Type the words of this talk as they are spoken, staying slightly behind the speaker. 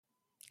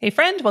Hey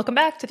friend, welcome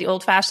back to the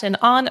Old Fashioned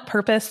On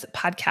Purpose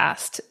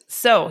podcast.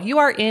 So you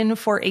are in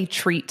for a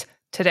treat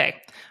today.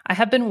 I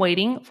have been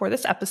waiting for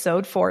this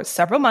episode for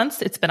several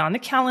months. It's been on the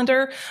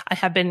calendar. I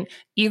have been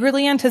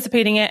eagerly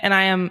anticipating it, and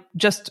I am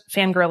just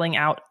fangirling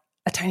out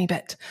a tiny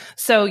bit.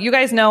 So you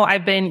guys know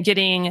I've been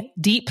getting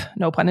deep,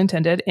 no pun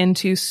intended,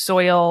 into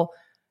soil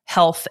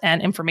health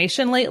and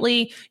information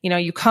lately. You know,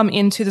 you come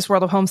into this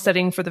world of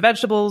homesteading for the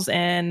vegetables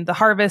and the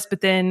harvest,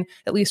 but then,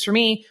 at least for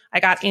me, I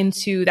got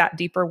into that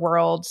deeper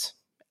world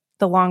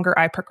the longer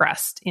I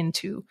progressed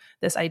into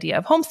this idea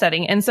of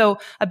homesteading. And so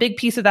a big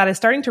piece of that is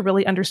starting to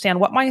really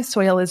understand what my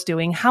soil is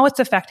doing, how it's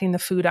affecting the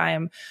food I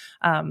am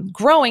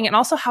growing, and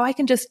also how I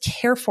can just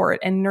care for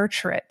it and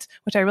nurture it,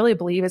 which I really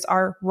believe is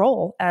our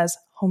role as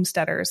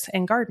homesteaders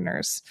and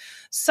gardeners.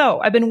 So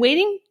I've been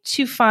waiting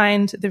to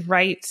find the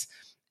right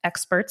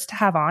experts to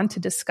have on to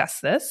discuss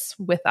this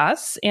with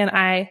us, and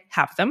I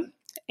have them,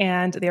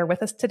 and they are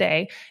with us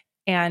today.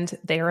 And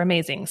they are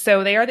amazing.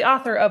 So they are the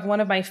author of one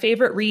of my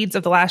favorite reads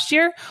of the last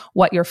year,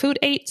 What Your Food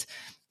Ate.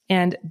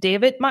 And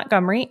David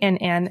Montgomery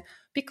and Anne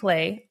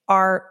Bickley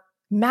are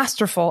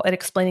masterful at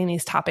explaining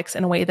these topics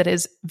in a way that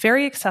is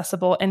very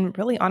accessible and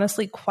really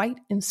honestly quite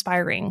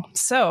inspiring.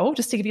 So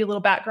just to give you a little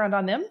background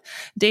on them,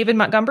 David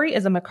Montgomery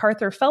is a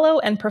MacArthur Fellow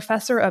and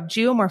Professor of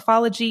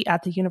Geomorphology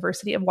at the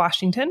University of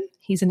Washington.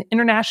 He's an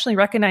internationally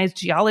recognized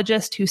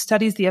geologist who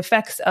studies the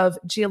effects of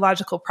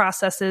geological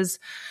processes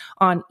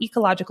on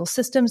ecological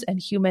systems and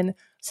human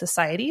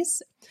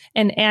societies.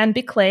 And Anne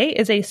Bickley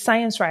is a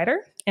science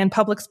writer and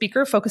public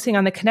speaker focusing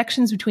on the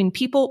connections between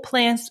people,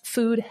 plants,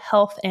 food,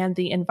 health, and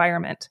the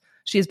environment.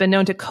 She has been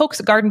known to coax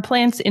garden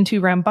plants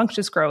into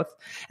rambunctious growth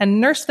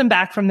and nurse them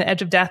back from the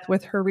edge of death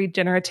with her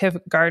regenerative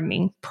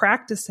gardening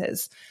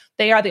practices.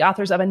 They are the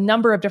authors of a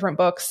number of different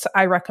books.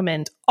 I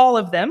recommend all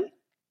of them.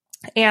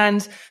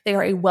 And they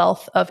are a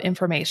wealth of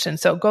information.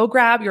 So go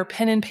grab your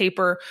pen and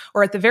paper,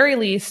 or at the very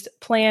least,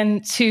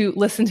 plan to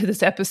listen to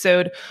this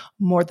episode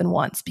more than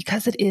once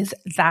because it is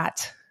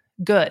that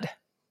good.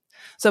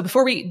 So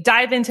before we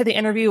dive into the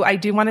interview, I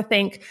do want to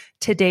thank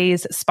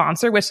today's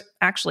sponsor, which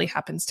actually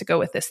happens to go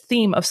with this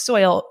theme of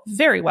soil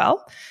very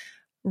well.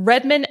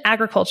 Redmond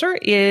Agriculture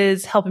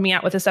is helping me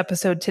out with this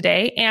episode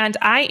today, and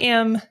I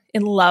am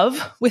in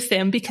love with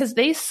them because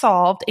they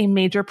solved a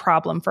major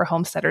problem for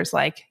homesteaders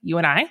like you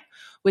and I,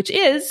 which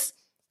is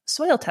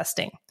soil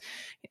testing.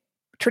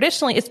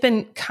 Traditionally, it's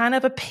been kind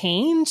of a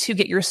pain to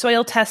get your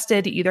soil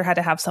tested. You either had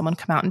to have someone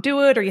come out and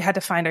do it, or you had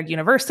to find a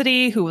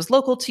university who was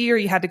local to you, or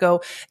you had to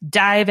go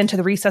dive into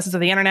the recesses of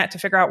the internet to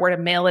figure out where to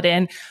mail it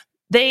in.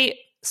 They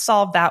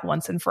solved that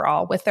once and for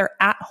all with their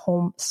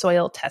at-home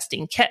soil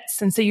testing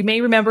kits. And so you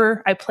may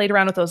remember I played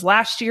around with those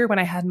last year when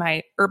I had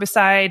my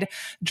herbicide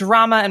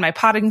drama and my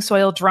potting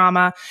soil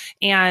drama.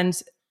 And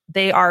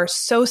they are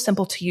so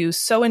simple to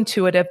use, so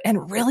intuitive,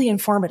 and really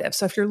informative.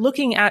 So if you're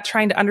looking at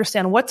trying to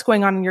understand what's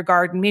going on in your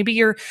garden, maybe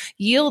your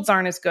yields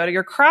aren't as good or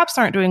your crops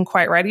aren't doing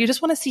quite right, or you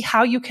just want to see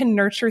how you can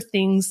nurture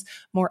things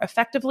more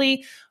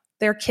effectively,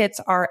 their kits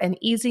are an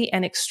easy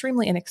and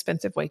extremely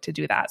inexpensive way to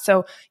do that.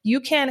 So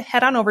you can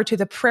head on over to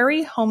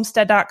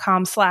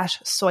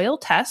theprairiehomestead.com/soil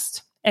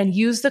test and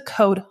use the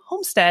code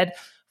HOMESTEAD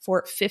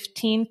for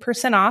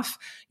 15% off.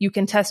 You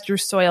can test your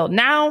soil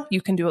now. You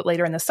can do it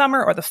later in the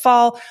summer or the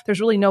fall. There's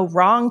really no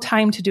wrong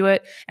time to do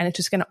it. And it's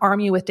just going to arm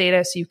you with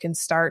data so you can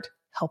start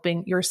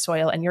helping your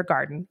soil and your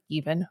garden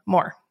even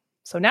more.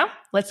 So now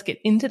let's get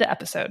into the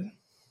episode.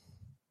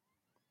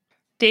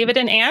 David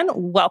and Anne,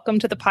 welcome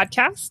to the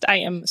podcast. I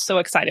am so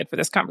excited for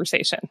this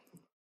conversation.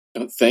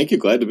 Thank you.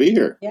 Glad to be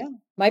here. Yeah,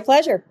 my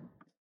pleasure.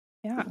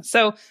 Yeah.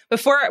 So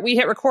before we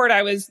hit record,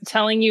 I was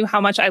telling you how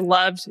much I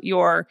loved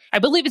I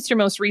believe it's your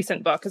most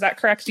recent book. Is that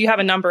correct? You have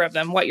a number of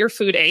them, What Your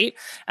Food Ate.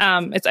 I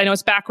know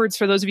it's backwards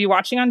for those of you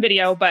watching on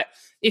video, but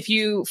if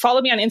you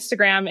follow me on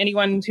Instagram,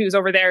 anyone who's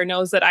over there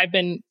knows that I've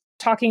been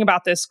talking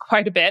about this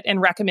quite a bit and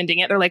recommending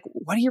it. They're like,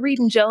 what are you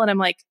reading, Jill? And I'm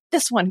like,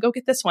 this one, go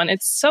get this one.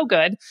 It's so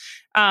good.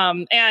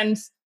 And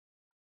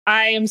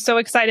I am so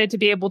excited to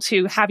be able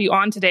to have you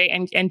on today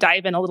and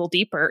dive in a little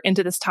deeper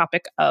into this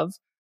topic of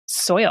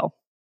soil.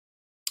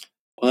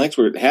 Well, thanks.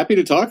 We're happy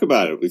to talk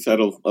about it. We've had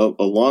a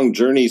long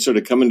journey sort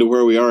of coming to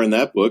where we are in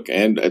that book,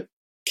 and I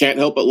can't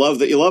help but love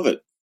that you love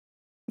it.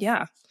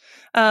 Yeah.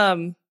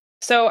 So,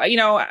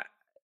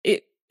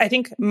 I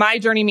think my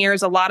journey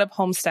mirrors a lot of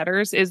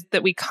homesteaders is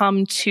that we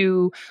come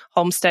to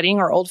homesteading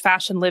or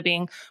old-fashioned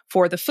living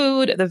for the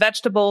food, the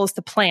vegetables,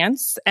 the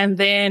plants, and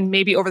then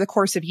maybe over the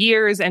course of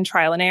years and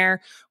trial and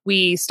error,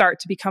 we start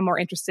to become more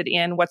interested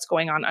in what's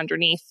going on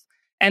underneath.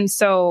 And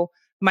so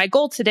my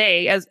goal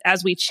today,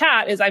 as we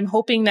chat, is I'm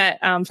hoping that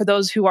for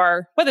those who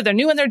are, whether they're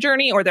new in their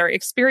journey or they're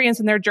experienced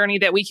in their journey,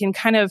 that we can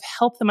kind of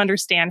help them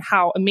understand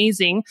how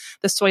amazing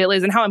the soil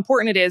is and how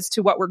important it is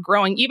to what we're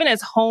growing, even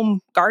as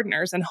home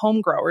gardeners and home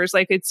growers.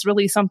 Like, it's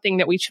really something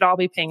that we should all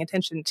be paying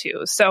attention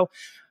to. So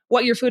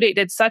What Your Food Ate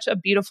did such a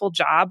beautiful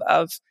job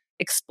of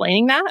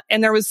explaining that.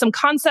 And there was some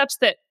concepts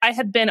that I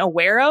had been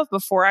aware of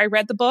before I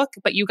read the book,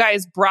 but you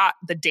guys brought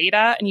the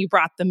data and you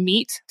brought the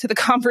meat to the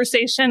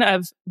conversation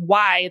of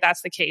why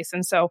that's the case.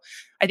 And so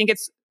I think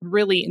it's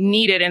really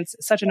needed and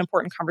such an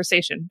important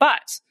conversation.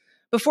 But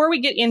before we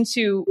get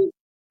into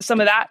some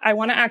of that, I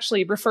want to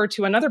actually refer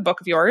to another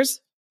book of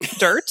yours,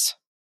 Dirt.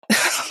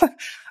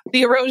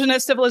 The Erosion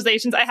of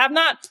Civilizations. I have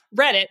not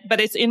read it,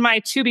 but it's in my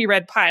to be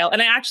read pile. And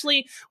I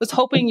actually was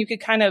hoping you could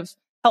kind of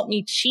help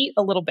me cheat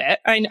a little bit.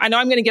 I know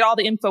I'm going to get all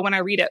the info when I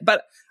read it,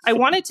 but I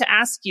wanted to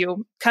ask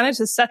you kind of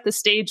to set the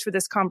stage for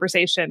this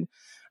conversation.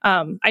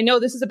 I know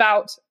this is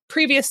about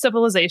previous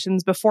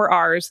civilizations before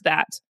ours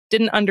that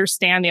didn't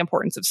understand the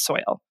importance of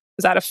soil.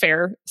 Is that a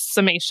fair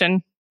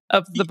summation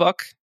of the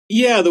book?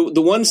 Yeah,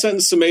 the one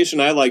sentence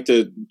summation I like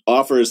to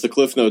offer as the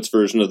Cliff Notes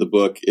version of the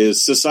book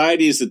is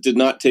societies that did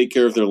not take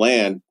care of their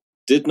land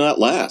did not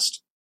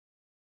last.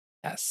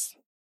 Yes.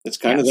 It's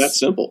kind of that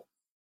simple.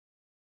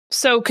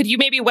 So could you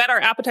maybe whet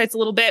our appetites a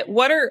little bit?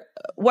 What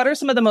are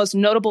some of the most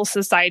notable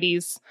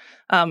societies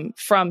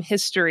from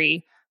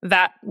history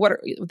that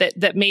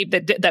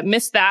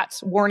missed that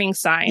warning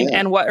sign,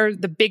 and what are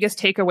the biggest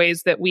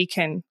takeaways that we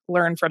can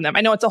learn from them?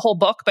 I know it's a whole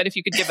book, but if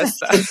you could give us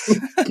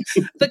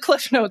the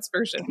Cliff Notes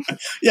version.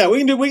 Yeah, we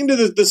can do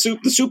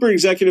the super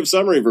executive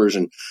summary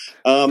version.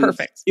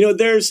 Perfect.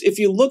 If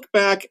you look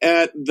back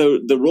at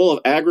the role of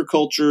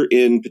agriculture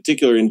in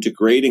particular in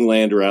degrading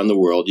land around the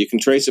world, you can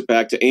trace it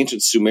back to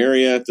ancient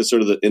Sumeria,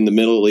 in the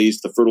Middle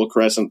East, the Fertile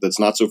Crescent that's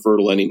not so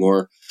fertile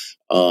anymore.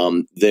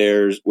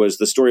 There was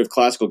the story of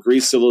classical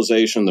Greece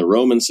civilization, the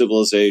Roman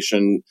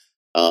civilization,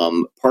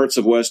 parts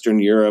of Western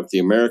Europe, the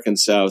American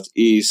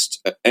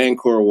Southeast,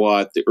 Angkor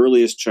Wat, the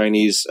earliest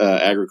Chinese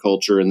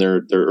agriculture and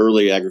their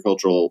early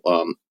agricultural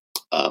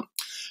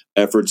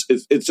efforts.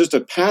 It's just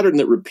a pattern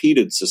that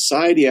repeated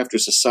society after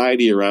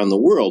society around the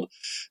world,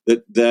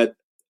 that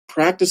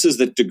practices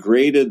that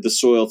degraded the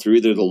soil through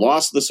either the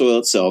loss of the soil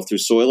itself through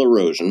soil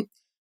erosion,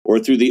 or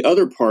through the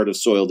other part of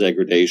soil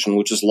degradation,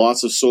 which is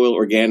loss of soil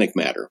organic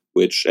matter,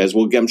 which,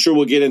 I'm sure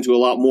we'll get into a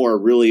lot more,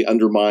 really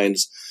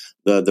undermines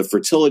the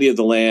fertility of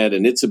the land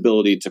and its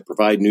ability to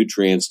provide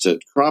nutrients to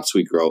crops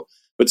we grow.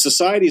 But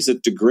societies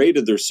that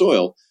degraded their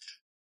soil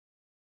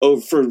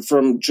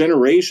from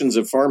generations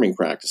of farming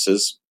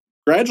practices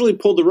gradually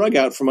pulled the rug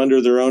out from under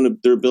their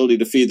ability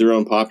to feed their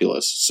own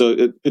populace.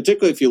 So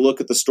particularly if you look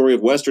at the story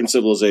of Western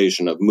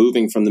civilization, of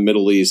moving from the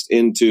Middle East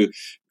into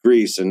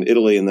Greece and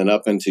Italy and then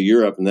up into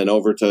Europe and then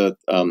over to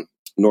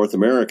North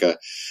America,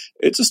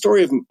 it's a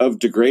story of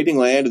degrading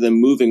land and then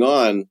moving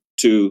on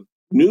to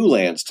new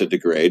lands to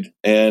degrade.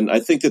 And I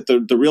think that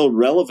the real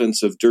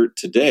relevance of Dirt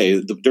today,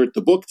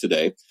 the book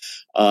today,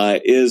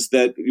 is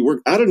that we're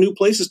out of new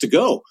places to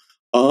go.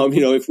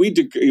 If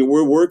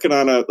we're working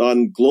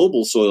on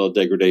global soil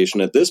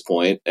degradation at this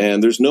point,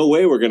 and there's no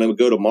way we're going to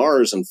go to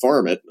Mars and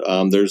farm it.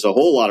 There's a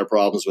whole lot of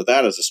problems with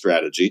that as a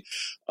strategy.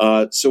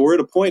 So we're at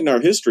a point in our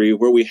history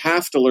where we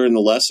have to learn the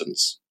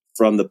lessons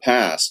from the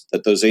past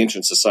that those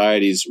ancient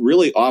societies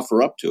really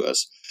offer up to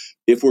us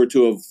if we're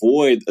to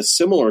avoid a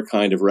similar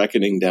kind of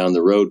reckoning down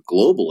the road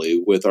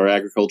globally with our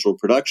agricultural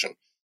production.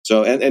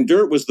 So, and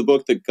Dirt was the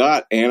book that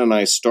got Ann and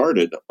I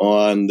started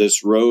on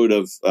this road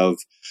of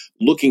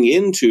looking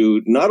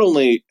into not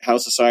only how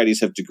societies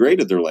have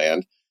degraded their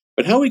land,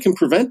 but how we can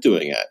prevent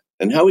doing it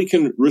and how we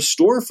can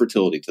restore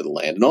fertility to the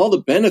land and all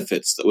the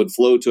benefits that would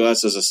flow to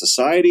us as a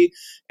society.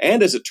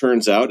 And as it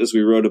turns out, as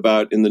we wrote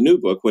about in the new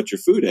book, What Your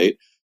Food Ate,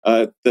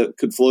 that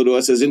could flow to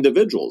us as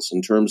individuals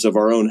in terms of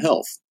our own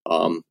health.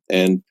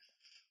 And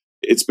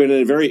it's been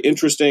a very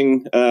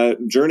interesting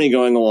journey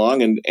going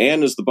along, and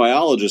Anne is the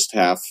biologist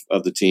half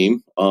of the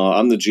team.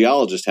 I'm the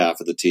geologist half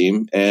of the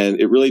team, and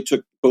it really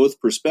took both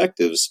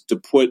perspectives to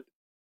put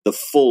the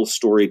full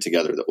story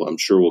together that I'm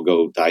sure we'll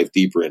go dive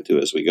deeper into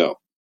as we go.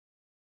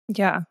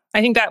 Yeah,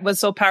 I think that was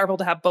so powerful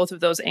to have both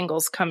of those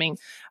angles coming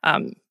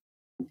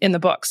in the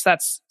books.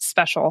 That's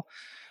special.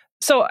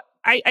 So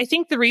I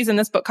think the reason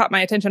this book caught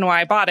my attention, why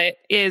I bought it,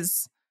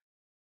 is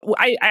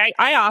I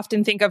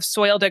often think of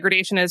soil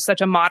degradation as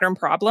such a modern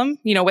problem,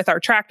 with our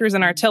tractors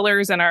and our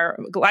tillers and our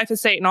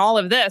glyphosate and all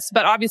of this.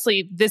 But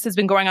obviously, this has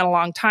been going on a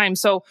long time.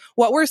 So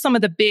what were some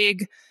of the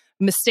big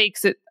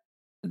mistakes that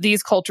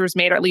these cultures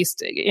made, or at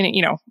least,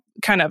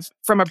 kind of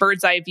from a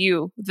bird's eye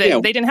view?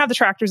 They didn't have the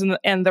tractors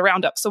and the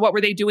Roundup. So what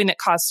were they doing that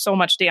caused so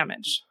much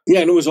damage?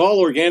 Yeah, and it was all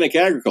organic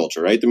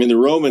agriculture, right? I mean, the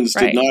Romans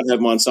did not have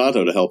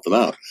Monsanto to help them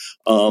out.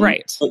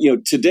 Right. But,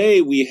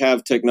 today we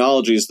have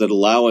technologies that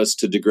allow us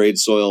to degrade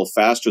soil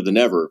faster than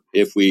ever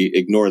if we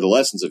ignore the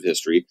lessons of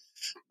history.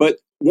 But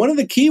one of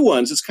the key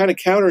ones, it's kind of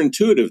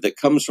counterintuitive, that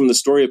comes from the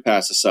story of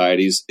past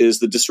societies, is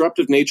the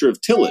disruptive nature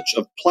of tillage,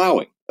 of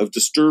plowing, of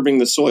disturbing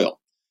the soil.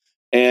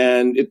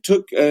 And it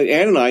took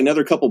Ann and I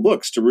another couple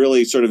books to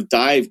really sort of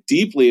dive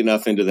deeply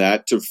enough into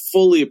that to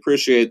fully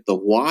appreciate the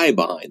why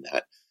behind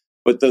that.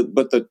 But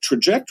the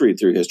trajectory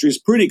through history is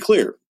pretty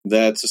clear,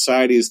 that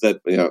societies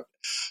that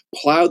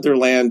plowed their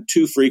land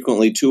too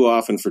frequently, too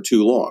often, for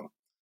too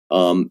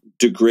long,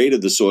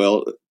 degraded the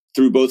soil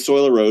through both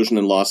soil erosion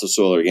and loss of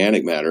soil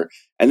organic matter.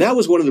 And that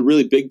was one of the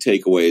really big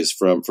takeaways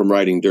from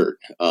writing Dirt,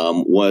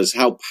 was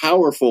how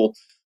powerful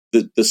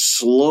the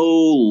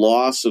slow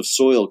loss of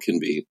soil can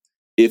be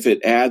if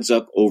it adds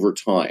up over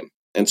time.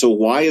 And so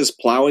why is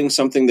plowing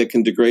something that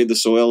can degrade the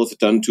soil if it's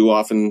done too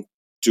often,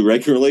 too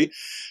regularly?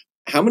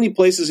 How many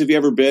places have you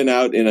ever been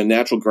out in a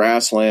natural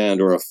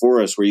grassland or a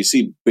forest where you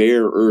see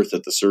bare earth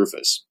at the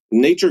surface?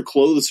 Nature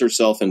clothes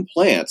herself in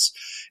plants,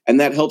 and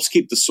that helps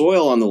keep the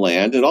soil on the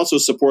land. It also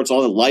supports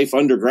all the life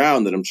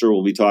underground that I'm sure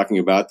we'll be talking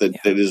about that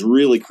is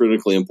really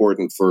critically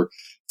important for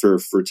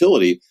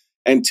fertility.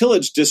 And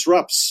tillage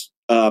disrupts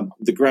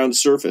the ground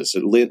surface.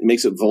 It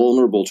makes it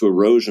vulnerable to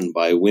erosion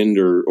by wind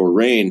or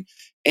rain,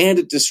 and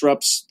it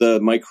disrupts the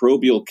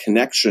microbial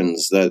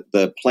connections that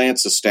the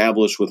plants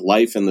establish with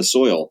life in the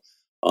soil.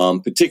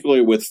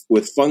 Particularly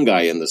with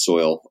fungi in the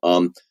soil.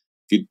 If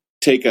you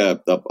take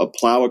a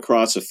plow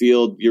across a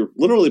field, you're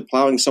literally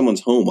plowing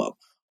someone's home up.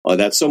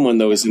 That someone,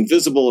 though, is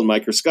invisible and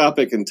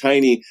microscopic and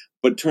tiny,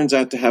 but turns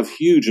out to have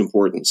huge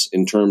importance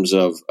in terms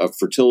of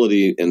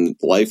fertility and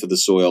the life of the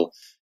soil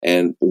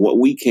and what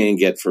we can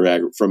get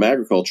from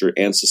agriculture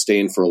and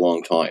sustain for a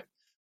long time.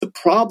 The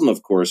problem,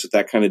 of course, with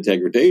that kind of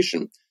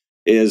degradation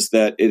is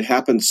that it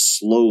happens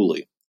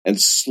slowly. And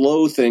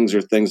slow things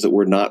are things that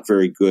we're not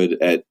very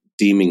good at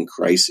deeming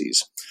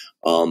crises.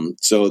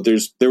 So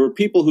there were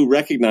people who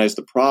recognized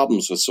the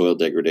problems with soil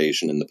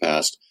degradation in the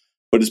past,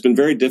 but it's been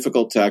very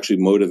difficult to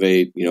actually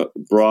motivate,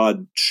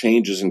 broad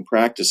changes in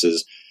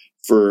practices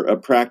for a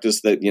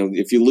practice that,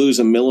 if you lose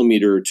a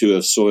millimeter or two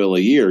of soil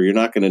a year, you're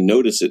not going to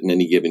notice it in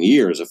any given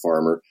year as a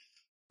farmer.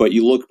 But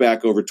you look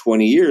back over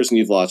 20 years and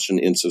you've lost an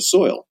inch of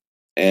soil.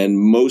 And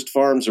most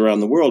farms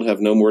around the world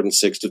have no more than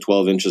 6 to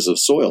 12 inches of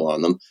soil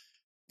on them.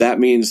 That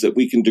means that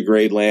we can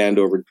degrade land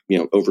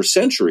over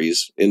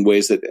centuries in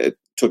ways that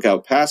took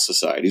out past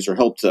societies or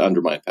helped to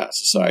undermine past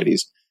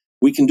societies.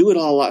 We can do it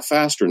all a lot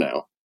faster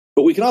now,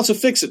 but we can also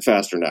fix it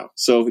faster now.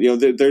 So,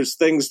 there's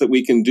things that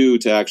we can do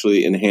to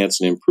actually enhance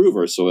and improve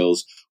our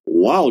soils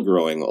while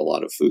growing a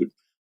lot of food.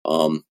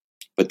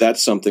 But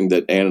that's something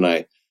that Ann and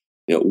I,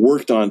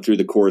 worked on through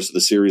the course of the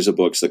series of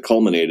books that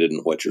culminated in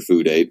What Your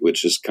Food Ate,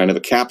 which is kind of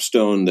a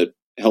capstone that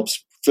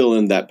helps fill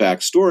in that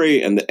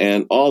backstory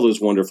and all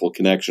those wonderful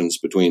connections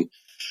between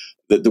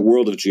the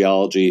world of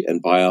geology and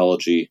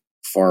biology,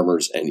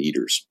 farmers and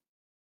eaters.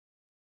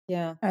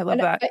 Yeah, I love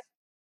that.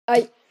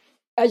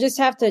 I just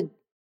have to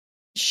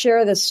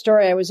share this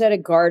story. I was at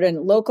a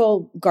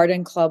local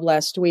garden club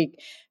last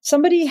week.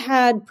 Somebody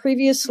had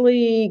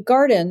previously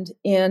gardened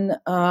in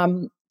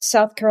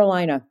South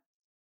Carolina,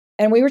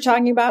 and we were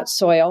talking about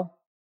soil.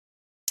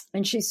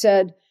 And she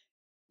said,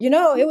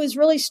 it was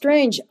really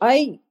strange.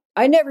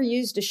 I never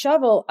used a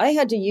shovel. I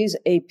had to use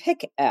a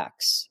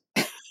pickaxe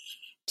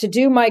to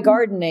do my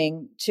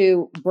gardening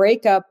to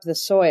break up the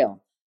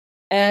soil.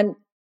 And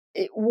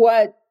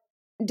what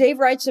Dave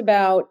writes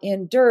about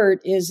in Dirt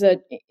is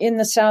that in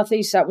the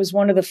Southeast, that was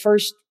one of the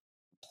first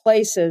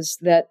places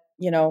that,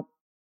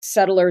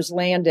 settlers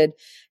landed,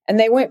 and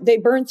they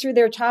burned through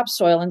their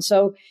topsoil. And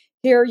so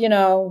here,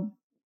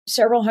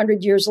 several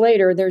hundred years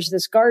later, there's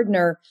this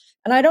gardener,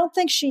 and I don't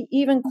think she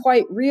even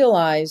quite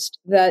realized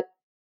that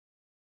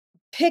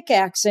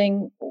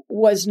pickaxing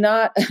was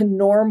not a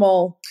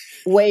normal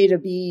way to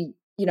be,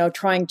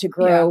 trying to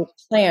grow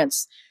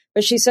plants.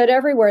 But she said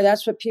everywhere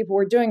that's what people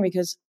were doing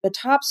because the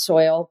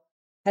topsoil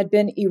had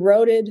been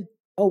eroded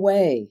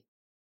away.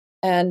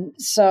 And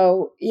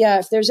so,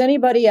 if there's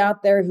anybody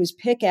out there who's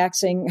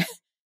pickaxing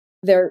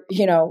their,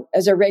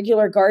 as a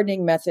regular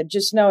gardening method,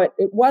 just know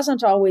it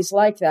wasn't always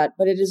like that,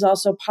 but it is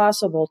also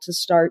possible to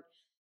start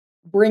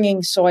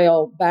bringing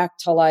soil back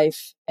to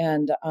life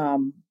and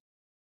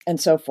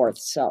so forth.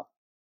 So.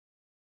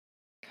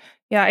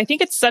 Yeah, I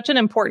think it's just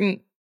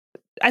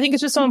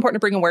so important to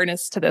bring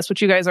awareness to this,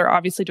 which you guys are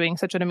obviously doing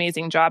such an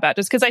amazing job at,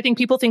 just because I think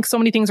people think so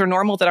many things are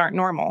normal that aren't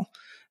normal.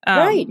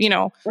 Right.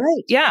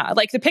 Right. Yeah.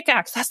 Like the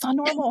pickaxe, that's not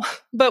normal,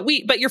 but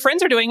your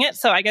friends are doing it.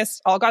 So I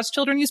guess all God's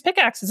children use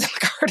pickaxes in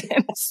the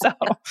garden. So,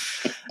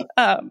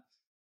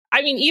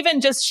 even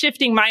just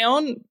shifting my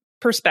own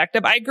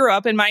perspective, I grew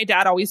up and my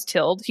dad always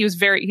tilled. He's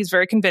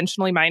very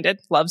conventionally minded,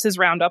 loves his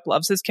Roundup,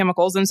 loves his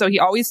chemicals. And so he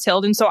always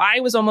tilled. And so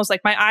I was almost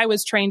like my eye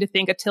was trained to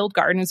think a tilled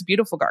garden is a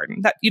beautiful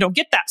garden that,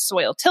 get that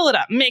soil, till it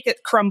up, make it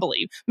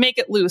crumbly, make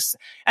it loose.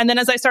 And then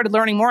as I started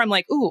learning more, I'm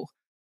like, ooh,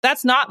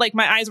 that's not like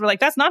my eyes were like,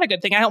 that's not a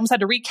good thing. I almost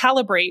had to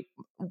recalibrate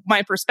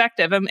my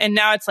perspective. And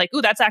now it's like,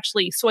 ooh, that's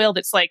actually soil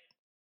that's like,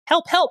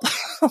 help.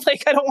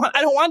 Like, I don't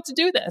want to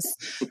do this.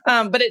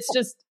 But it's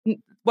just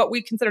what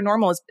we consider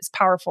normal is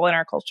powerful in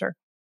our culture.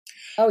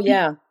 Oh,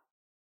 yeah.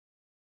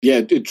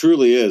 Yeah, it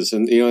truly is.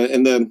 And,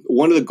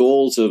 one of the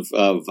goals of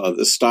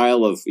the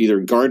style of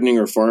either gardening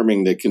or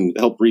farming that can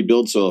help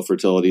rebuild soil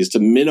fertility is to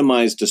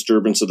minimize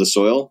disturbance of the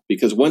soil.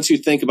 Because once you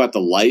think about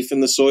the life in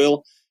the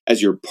soil as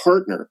your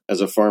partner,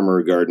 as a farmer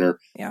or gardener,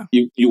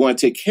 you want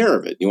to take care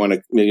of it. You want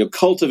to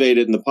cultivate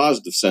it in the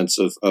positive sense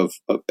of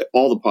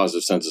all the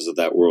positive senses of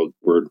that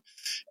word.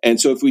 And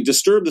so if we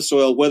disturb the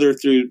soil, whether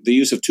through the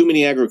use of too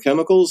many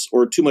agrochemicals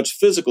or too much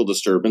physical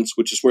disturbance,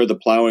 which is where the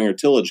plowing or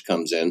tillage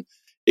comes in,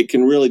 it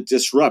can really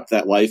disrupt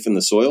that life in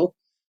the soil.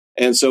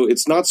 And so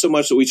it's not so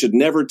much that we should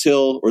never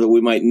till or that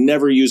we might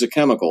never use a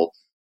chemical,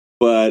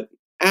 but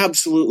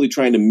absolutely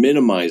trying to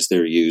minimize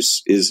their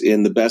use is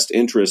in the best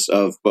interest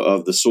of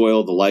the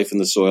soil, the life in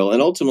the soil,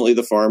 and ultimately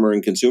the farmer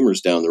and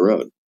consumers down the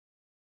road.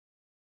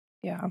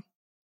 Yeah.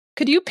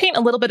 Could you paint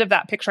a little bit of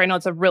that picture? I know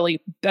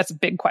that's a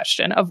big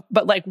question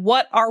but like,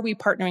 what are we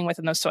partnering with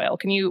in the soil?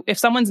 If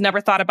someone's never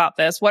thought about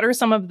this, what are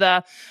some of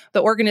the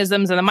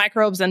organisms and the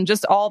microbes and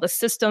just all the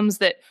systems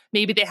that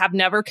maybe they have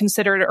never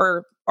considered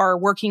or are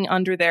working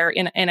under there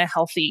in a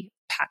healthy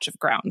patch of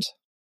ground?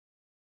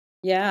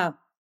 Yeah.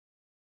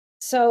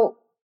 So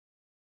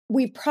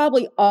we've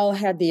probably all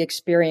had the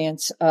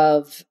experience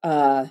of,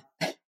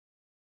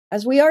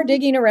 as we are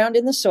digging around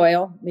in the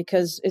soil,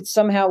 because it's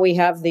somehow we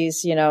have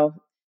these,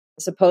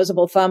 this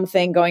opposable thumb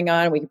thing going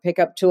on. We can pick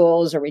up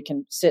tools or we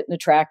can sit in a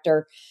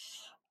tractor.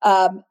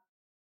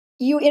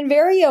 You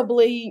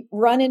invariably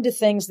run into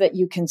things that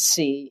you can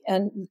see.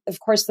 And of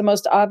course, the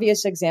most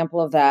obvious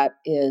example of that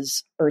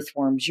is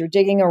earthworms. You're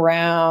digging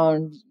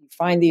around, you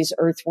find these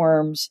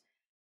earthworms,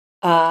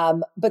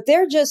 but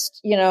they're just,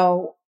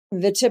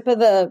 the tip of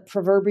the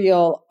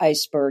proverbial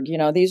iceberg.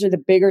 These are the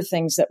bigger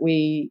things that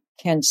we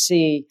can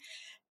see.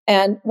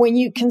 And when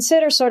you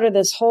consider sort of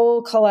this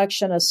whole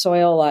collection of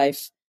soil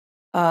life,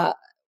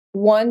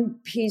 one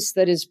piece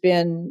that has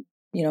been,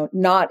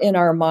 not in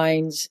our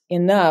minds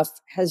enough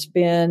has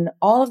been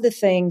all of the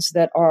things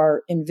that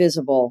are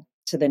invisible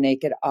to the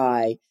naked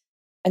eye.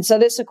 And so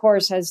this, of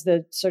course, has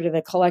the sort of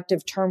the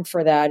collective term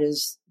for that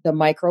is the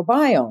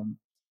microbiome.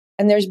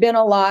 And there's been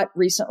a lot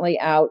recently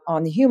out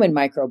on the human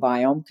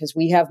microbiome because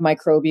we have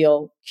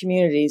microbial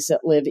communities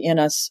that live in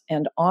us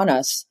and on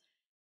us.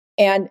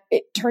 And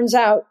it turns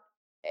out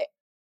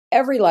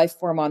every life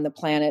form on the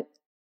planet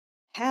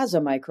has a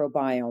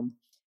microbiome,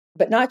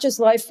 but not just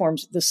life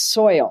forms, the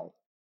soil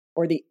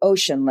or the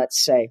ocean,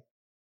 let's say.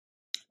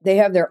 They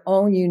have their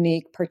own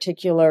unique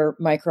particular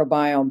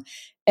microbiome.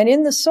 And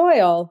in the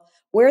soil,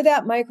 where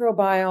that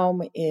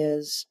microbiome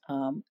is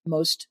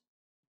most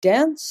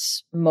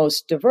dense,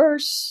 most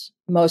diverse,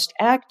 most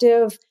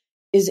active,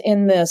 is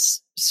in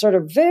this sort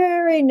of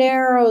very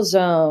narrow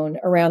zone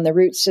around the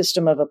root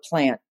system of a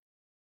plant.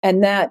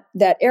 And that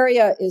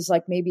area is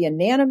like maybe a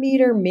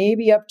nanometer,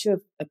 maybe up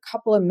to a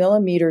couple of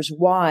millimeters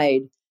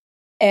wide.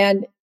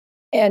 And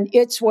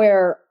it's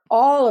where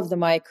all of the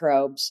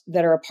microbes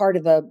that are a part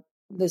of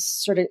this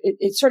sort of,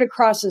 it sort of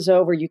crosses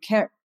over. You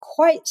can't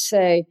quite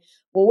say,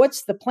 well,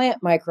 what's the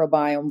plant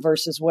microbiome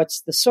versus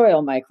what's the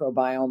soil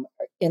microbiome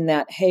in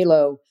that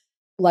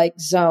halo-like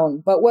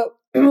zone. But what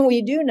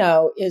we do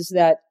know is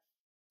that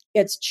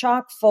it's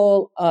chock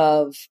full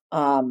of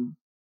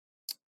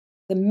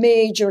the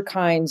major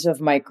kinds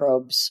of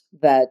microbes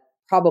that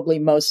probably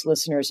most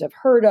listeners have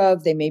heard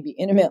of. They may be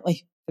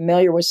intimately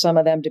familiar with some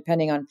of them,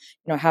 depending on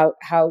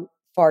how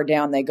far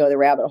down they go the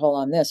rabbit hole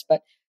on this.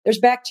 But there's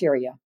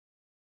bacteria.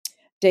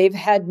 Dave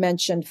had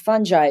mentioned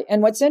fungi,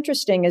 and what's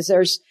interesting is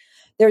there's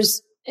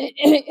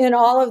in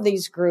all of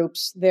these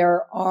groups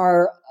there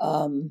are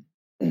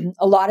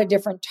a lot of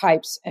different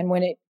types, and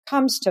when it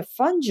comes to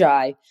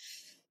fungi,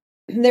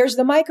 there's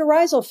the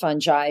mycorrhizal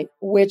fungi,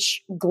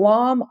 which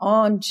glom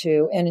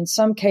onto and in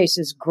some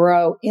cases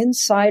grow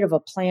inside of a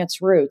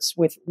plant's roots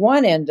with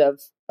one end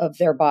of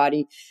their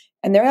body.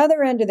 And the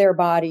other end of their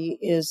body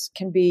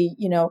can be,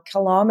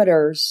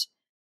 kilometers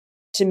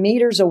to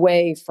meters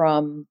away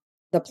from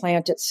the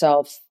plant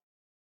itself,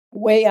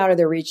 way out of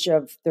the reach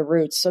of the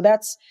roots. So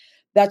that's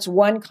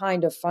one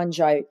kind of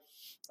fungi.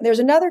 There's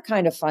another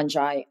kind of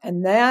fungi,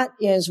 and that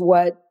is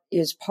what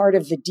is part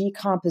of the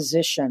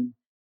decomposition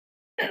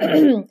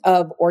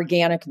of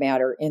organic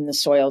matter in the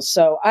soil.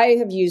 So I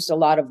have used a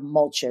lot of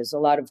mulches, a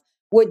lot of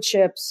wood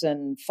chips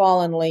and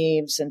fallen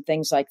leaves and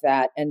things like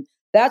that. And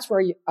that's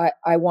where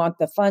I want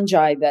the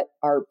fungi that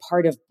are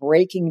part of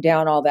breaking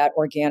down all that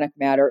organic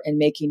matter and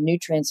making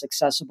nutrients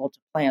accessible to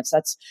plants.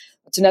 That's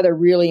another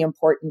really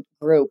important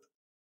group.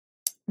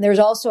 There's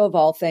also, of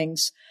all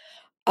things,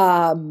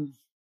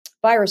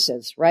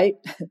 viruses, right?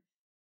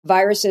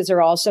 Viruses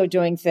are also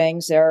doing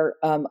things. They're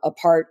a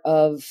part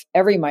of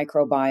every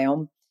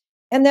microbiome.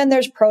 And then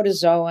there's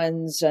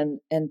protozoans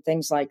and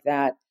things like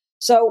that.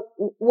 So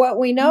what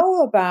we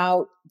know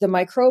about the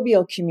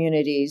microbial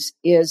communities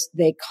is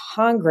they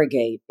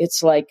congregate.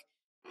 It's like,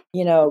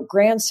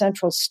 Grand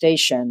Central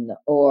Station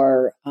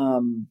or,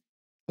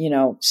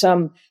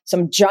 some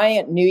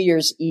giant New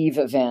Year's Eve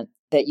event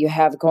that you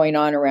have going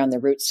on around the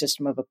root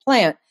system of a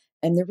plant.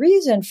 And the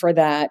reason for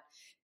that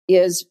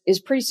is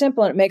pretty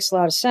simple, and it makes a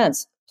lot of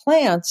sense.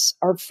 Plants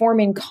are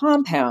forming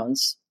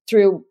compounds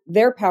through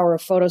their power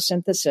of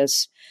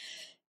photosynthesis,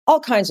 all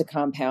kinds of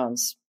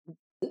compounds,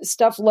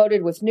 stuff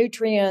loaded with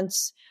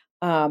nutrients,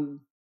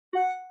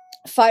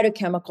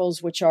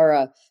 phytochemicals, which are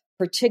a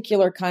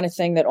particular kind of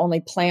thing that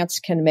only plants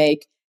can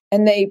make.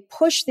 And they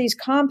push these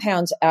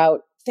compounds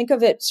out. Think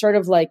of it sort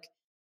of like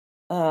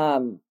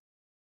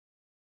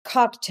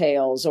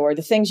cocktails or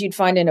the things you'd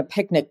find in a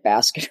picnic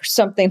basket or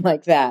something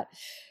like that.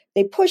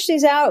 They push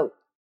these out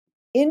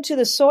into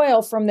the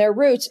soil from their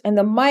roots, and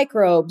the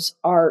microbes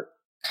are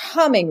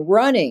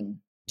running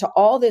to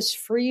all this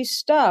free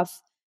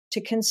stuff to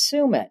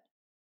consume it.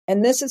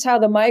 And this is how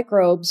the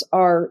microbes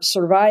are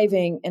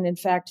surviving and, in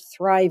fact,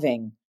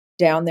 thriving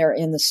down there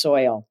in the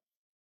soil.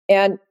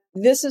 And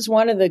this is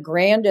one of the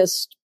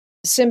grandest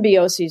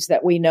symbioses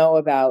that we know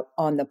about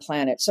on the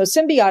planet. So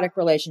symbiotic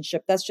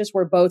relationship, that's just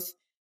where both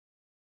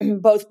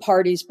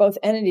parties, both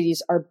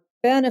entities are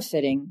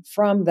benefiting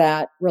from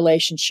that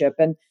relationship.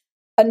 And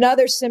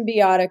another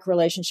symbiotic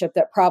relationship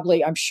that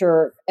probably I'm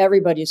sure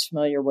everybody's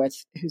familiar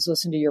with who's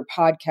listened to your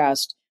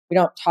podcast. We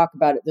don't talk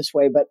about it this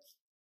way, but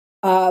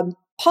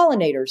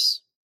pollinators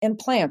and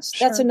plants.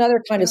 Sure. That's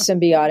another kind of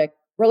symbiotic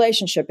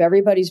relationship.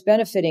 Everybody's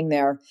benefiting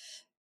there.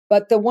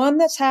 But the one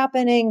that's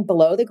happening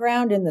below the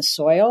ground in the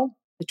soil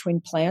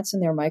between plants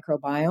and their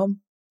microbiome,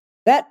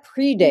 that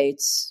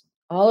predates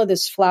all of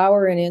this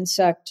flower and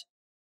insect,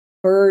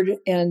 bird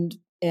and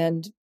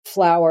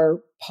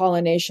flower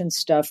pollination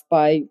stuff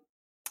by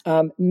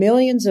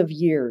millions of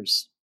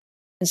years.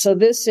 And so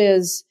this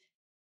is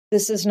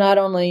not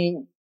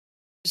only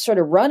sort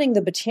of running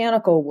the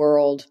botanical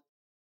world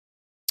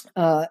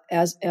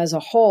as a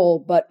whole,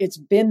 but it's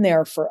been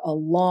there for a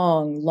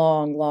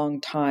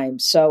long time.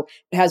 So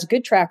it has a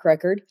good track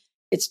record.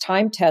 It's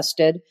time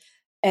tested,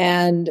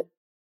 and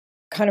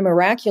kind of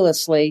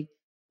miraculously,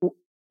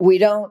 we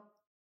don't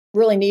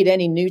really need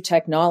any new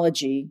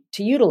technology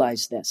to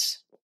utilize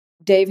this.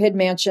 Dave had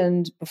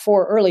mentioned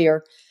before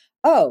earlier,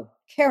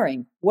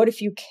 caring. What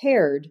if you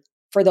cared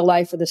for the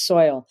life of the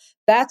soil?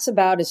 That's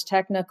about as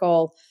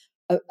technical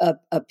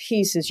a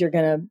piece as you're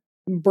going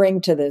to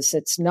bring to this.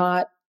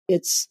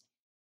 It's,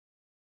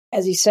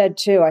 as he said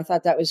too, I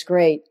thought that was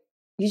great.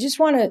 You just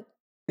want to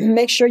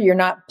make sure you're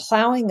not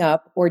plowing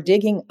up or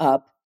digging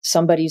up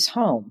somebody's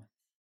home,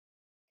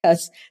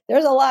 because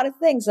there's a lot of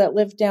things that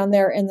live down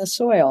there in the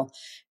soil,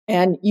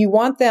 and you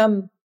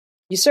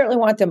certainly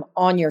want them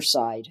on your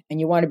side, and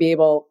you want to be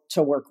able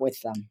to work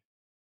with them.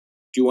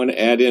 Do you want to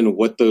add in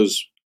what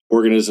those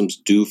organisms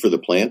do for the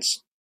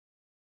plants?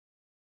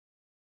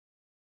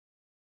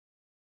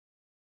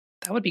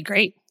 That would be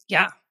great.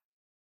 Yeah.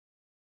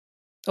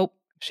 Oh,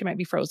 she might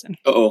be frozen.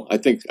 I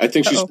think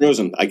she's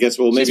frozen. I guess,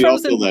 maybe I'll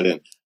fill that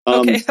in.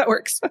 Okay, that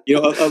works.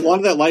 A lot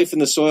of that life in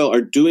the soil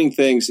are doing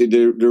things.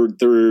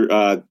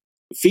 They're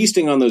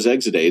feasting on those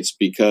exudates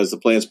because the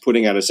plant's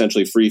putting out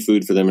essentially free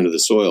food for them into the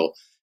soil.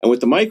 And what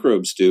the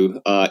microbes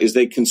do is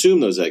they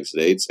consume those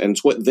exudates, and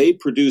it's what they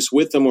produce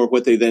with them, or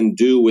what they then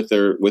do with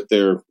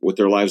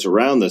their lives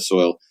around the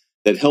soil,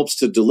 that helps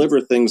to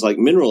deliver things like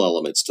mineral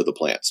elements to the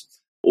plants,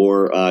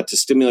 or to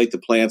stimulate the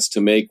plants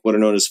to make what are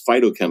known as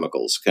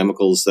phytochemicals,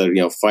 chemicals that are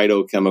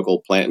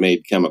phytochemical,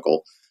 plant-made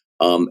chemical.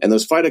 And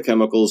those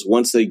phytochemicals,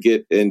 once they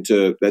get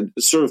into that,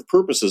 serve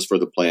purposes for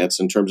the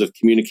plants in terms of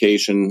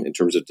communication, in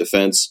terms of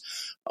defense.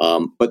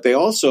 But they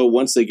also,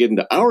 once they get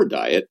into our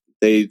diet,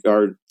 they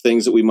are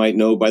things that we might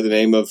know by the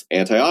name of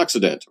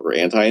antioxidant or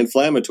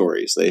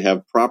anti-inflammatories. They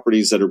have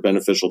properties that are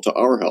beneficial to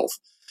our health.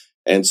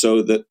 And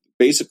so that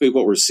basically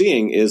what we're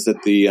seeing is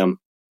that the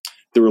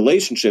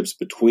relationships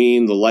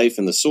between the life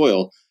in the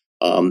soil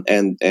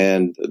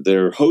and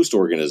their host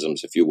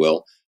organisms, if you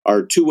will,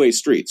 are two-way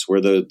streets, where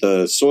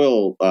the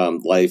soil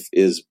life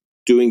is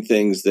doing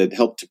things that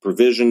help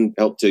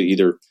to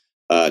either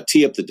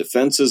tee up the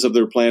defenses of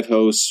their plant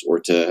hosts, or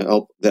to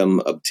help them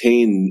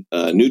obtain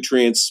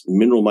nutrients,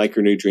 mineral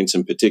micronutrients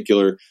in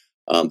particular,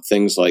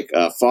 things like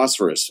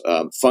phosphorus.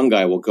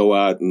 Fungi will go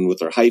out and, with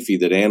their hyphae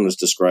that Anne was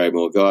describing,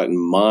 will go out and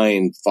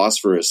mine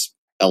phosphorus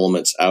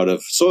elements out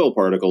of soil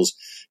particles,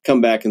 come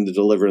back and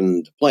deliver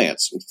them to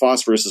plants. And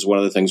phosphorus is one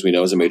of the things we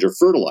know is a major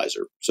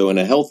fertilizer. So in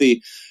a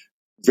healthy,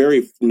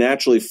 very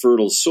naturally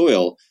fertile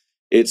soil,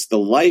 it's the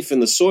life in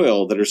the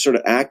soil that are sort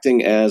of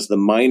acting as the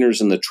miners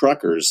and the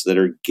truckers that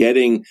are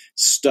getting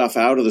stuff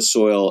out of the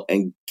soil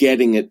and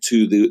getting it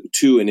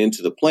to and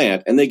into the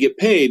plant, and they get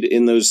paid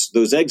in those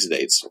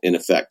exudates, in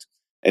effect.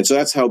 And so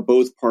that's how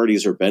both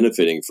parties are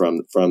benefiting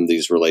from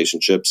these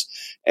relationships.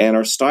 And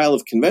our style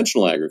of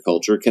conventional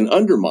agriculture can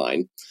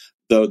undermine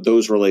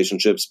those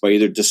relationships by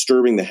either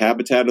disturbing the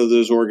habitat of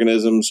those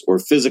organisms, or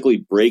physically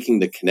breaking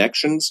the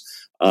connections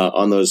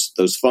on those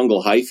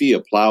fungal hyphae.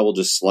 A plow will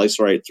just slice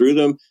right through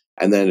them,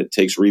 and then it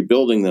takes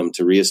rebuilding them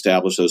to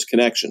reestablish those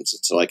connections.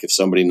 It's like if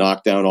somebody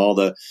knocked down all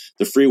the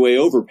freeway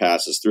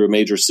overpasses through a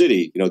major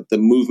city, the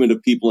movement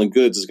of people and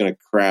goods is going to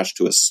crash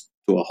to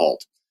a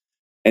halt.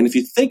 And if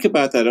you think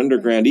about that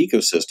underground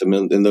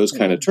ecosystem in those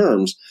kind of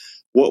terms,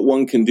 what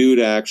one can do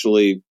to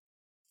actually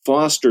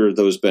foster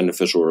those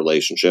beneficial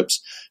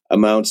relationships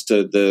amounts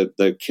to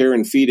the care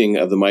and feeding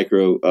of the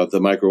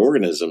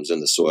microorganisms in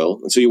the soil.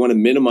 And so you want to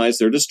minimize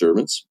their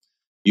disturbance.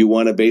 You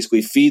want to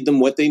basically feed them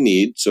what they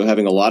need. So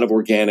having a lot of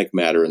organic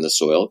matter in the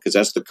soil, because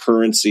that's the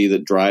currency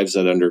that drives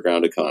that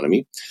underground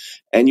economy.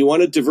 And you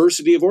want a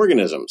diversity of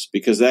organisms,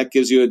 because that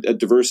gives you a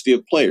diversity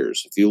of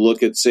players. If you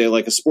look at, say,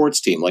 like a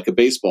sports team, like a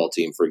baseball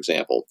team, for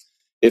example,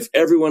 if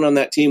everyone on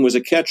that team was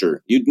a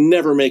catcher, you'd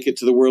never make it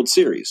to the World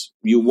Series.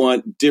 You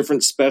want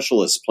different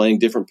specialists playing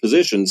different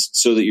positions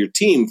so that your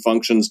team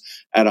functions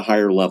at a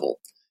higher level.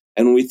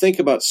 And when we think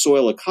about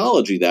soil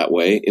ecology that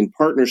way, in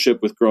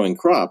partnership with growing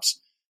crops,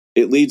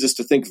 it leads us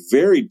to think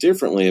very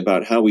differently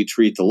about how we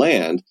treat the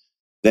land,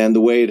 than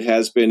the way it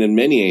has been in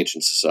many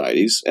ancient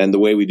societies and the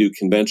way we do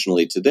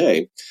conventionally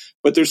today.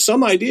 But there's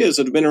some ideas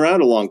that have been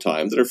around a long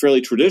time that are fairly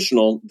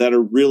traditional that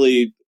are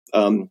really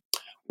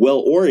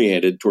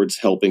well-oriented towards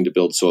helping to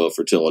build soil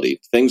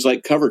fertility. Things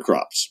like cover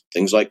crops,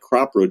 things like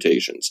crop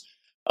rotations,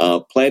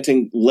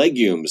 planting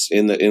legumes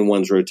in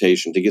one's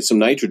rotation to get some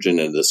nitrogen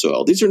into the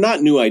soil. These are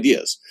not new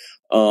ideas.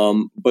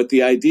 But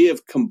the idea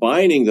of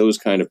combining those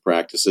kind of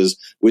practices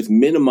with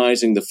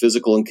minimizing the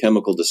physical and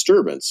chemical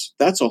disturbance,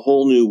 that's a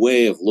whole new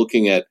way of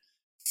looking at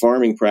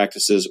farming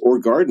practices or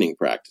gardening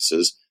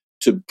practices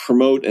to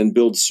promote and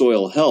build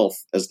soil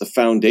health as the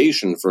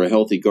foundation for a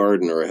healthy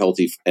garden or a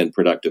healthy and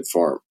productive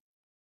farm.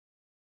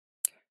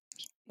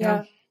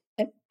 Yeah.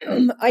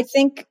 I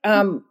think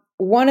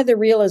one of the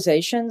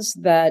realizations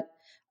that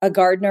a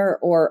gardener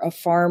or a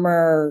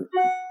farmer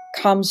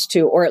comes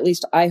to, or at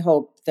least I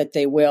hope that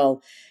they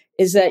will,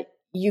 is that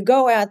you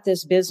go at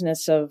this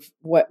business of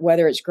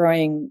whether it's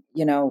growing,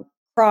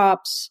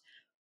 crops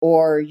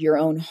or your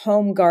own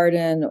home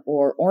garden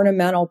or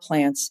ornamental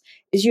plants,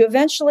 is you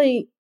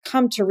eventually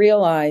come to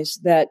realize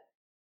that,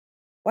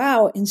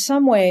 wow, in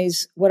some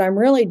ways, what I'm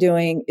really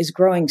doing is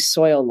growing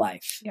soil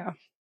life. Yeah.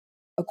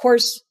 Of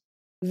course,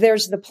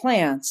 there's the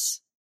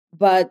plants,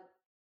 but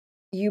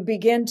you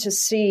begin to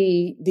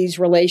see these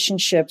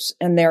relationships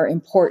and their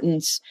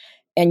importance,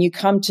 and you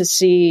come to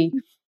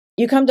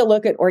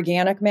look at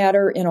organic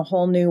matter in a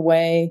whole new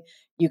way.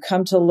 You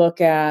come to look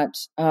at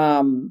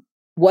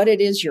what it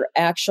is you're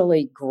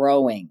actually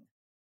growing.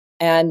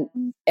 And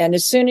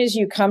as soon as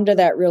you come to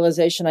that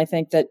realization, I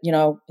think that,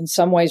 in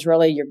some ways,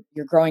 really,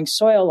 you're growing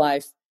soil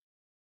life.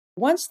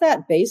 Once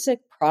that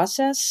basic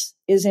process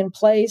is in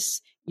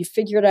place, you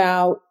figured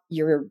out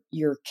your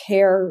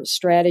care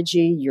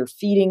strategy, your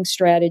feeding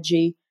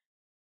strategy.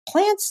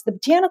 Plants, the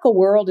botanical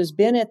world has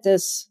been at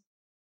this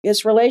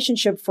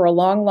relationship for a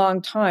long,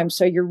 long time.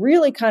 So you're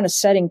really kind of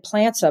setting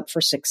plants up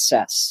for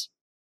success.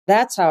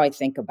 That's how I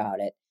think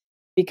about it.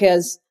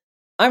 Because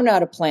I'm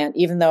not a plant,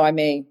 even though I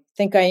may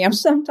think I am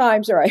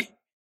sometimes, or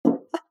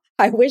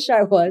I wish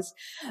I was.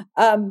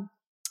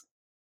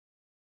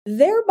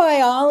 Their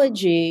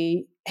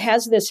biology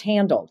has this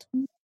handled.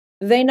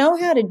 They know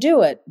how to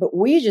do it, but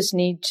we just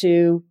need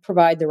to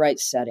provide the right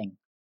setting.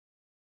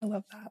 I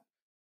love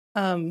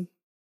that.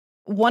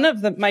 One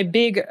of my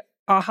big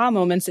aha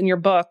moments in your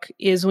book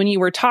is when you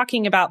were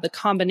talking about the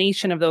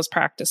combination of those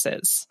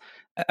practices.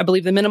 I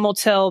believe the minimal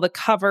till, the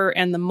cover,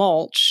 and the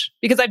mulch,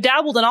 because I've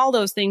dabbled in all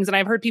those things and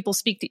I've heard people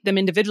speak to them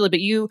individually,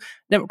 but you,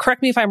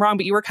 correct me if I'm wrong,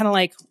 but you were kind of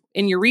like,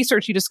 in your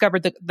research, you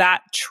discovered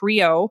that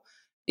trio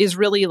is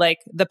really like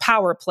the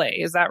power play.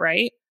 Is that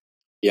right?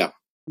 Yeah.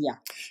 Yeah.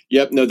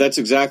 Yep. No, that's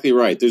exactly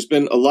right. There's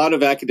been a lot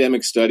of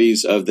academic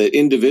studies of the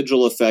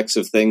individual effects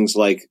of things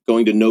like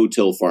going to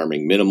no-till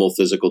farming, minimal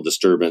physical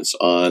disturbance,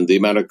 on the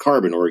amount of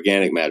carbon or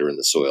organic matter in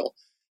the soil.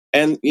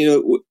 And,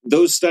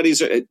 those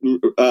studies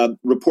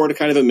report a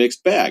kind of a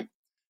mixed bag.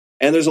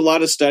 And there's a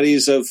lot of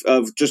studies of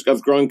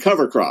growing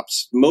cover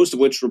crops, most of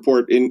which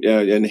report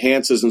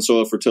enhances in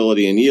soil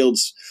fertility and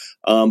yields,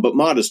 but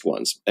modest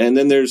ones. And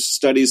then there's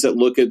studies that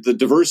look at the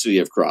diversity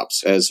of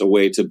crops as a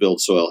way to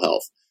build soil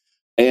health.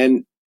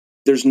 And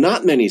there's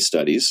not many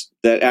studies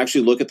that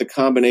actually look at the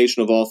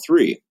combination of all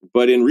three.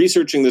 But in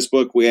researching this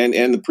book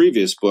and the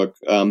previous book,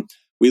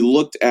 we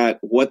looked at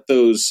what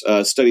those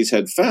studies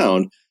had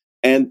found.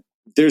 And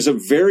there's a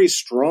very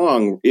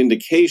strong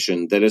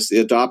indication that it's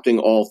adopting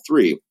all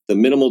three, the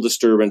minimal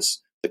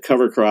disturbance, the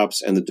cover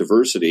crops, and the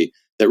diversity,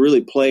 that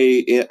really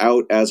play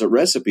out as a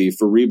recipe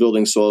for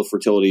rebuilding soil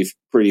fertility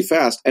pretty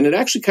fast. And it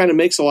actually kind of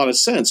makes a lot of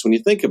sense when you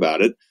think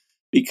about it,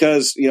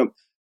 because,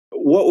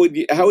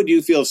 how would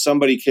you feel if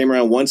somebody came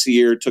around once a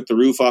year, took the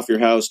roof off your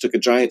house, took a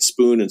giant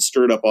spoon and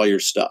stirred up all your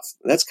stuff?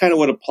 That's kind of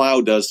what a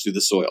plow does to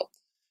the soil.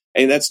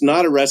 And that's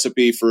not a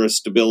recipe for a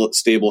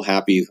stable,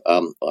 happy,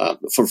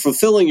 for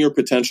fulfilling your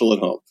potential at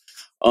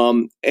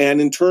home. And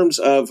in terms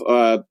of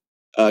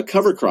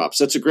cover crops,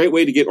 that's a great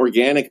way to get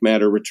organic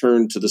matter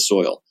returned to the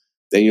soil.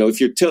 Then,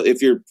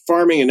 if you're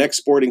farming and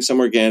exporting some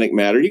organic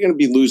matter, you're going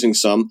to be losing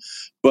some.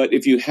 But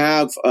if you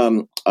have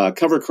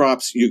cover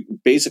crops, you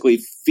basically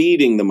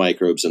feeding the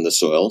microbes in the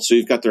soil. So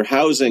you've got their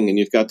housing and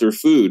you've got their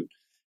food.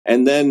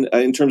 And then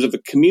in terms of a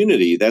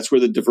community, that's where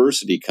the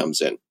diversity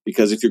comes in.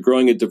 Because if you're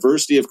growing a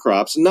diversity of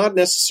crops, not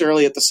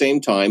necessarily at the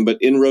same time, but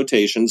in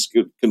rotations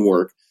can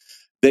work,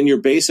 then you're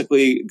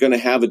basically going to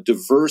have a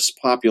diverse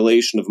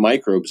population of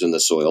microbes in the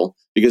soil,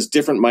 because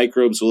different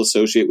microbes will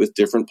associate with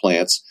different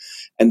plants.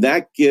 And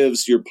that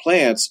gives your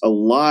plants a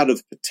lot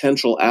of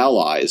potential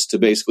allies to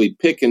basically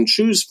pick and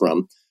choose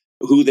from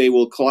who they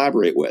will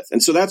collaborate with.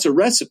 And so that's a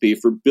recipe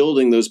for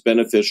building those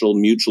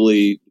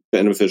mutually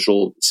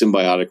beneficial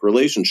symbiotic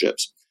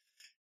relationships.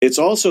 It's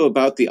also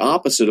about the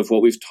opposite of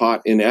what we've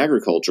taught in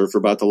agriculture for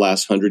about the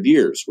last 100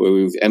 years, where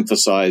we've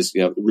emphasized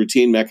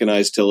routine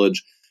mechanized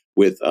tillage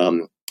with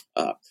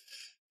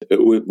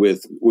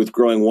with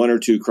growing one or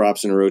two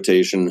crops in a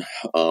rotation,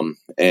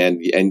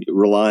 and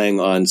relying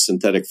on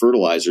synthetic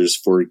fertilizers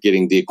for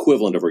getting the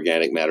equivalent of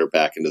organic matter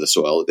back into the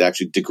soil. It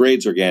actually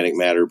degrades organic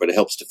matter, but it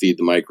helps to feed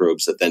the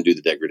microbes that then do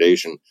the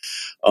degradation.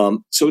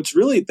 So it's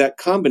really, that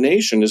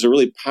combination is a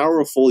really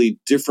powerfully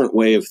different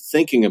way of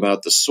thinking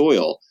about the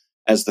soil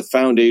as the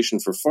foundation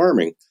for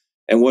farming.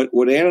 And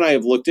what Ann and I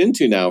have looked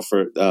into now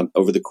for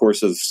over the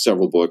course of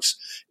several books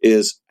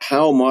is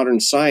how modern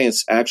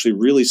science actually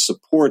really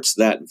supports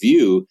that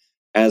view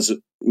as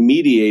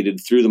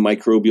mediated through the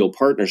microbial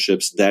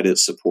partnerships that it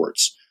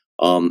supports.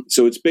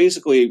 So it's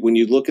basically, when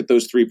you look at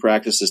those three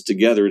practices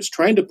together, it's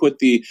trying to put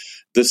the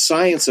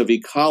science of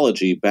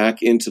ecology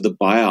back into the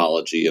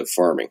biology of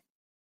farming.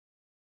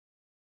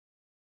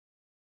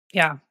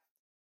 Yeah.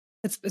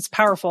 It's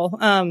powerful.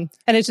 And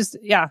it's just,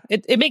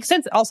 it makes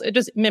sense. Also, it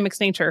just mimics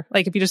nature.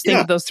 Like if you just think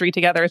of those three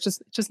together, it's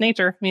just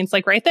nature. I mean, it's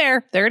like right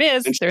there it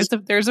is.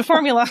 There's a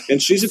formula.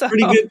 And she's a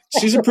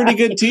pretty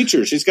good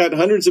teacher. She's got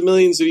hundreds of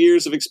millions of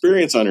years of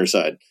experience on her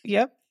side.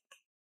 Yep.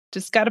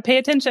 Just got to pay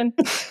attention.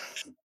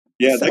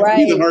 Yeah. That could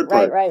be the hard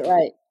part.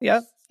 Right.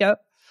 Yep.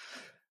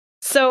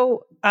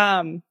 So,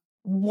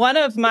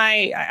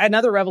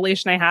 another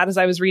revelation I had as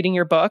I was reading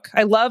your book,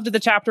 I loved the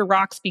chapter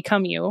Rocks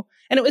Become You.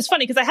 And it was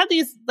funny because I had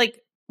these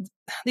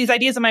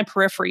ideas in my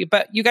periphery,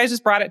 but you guys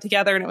just brought it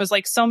together and it was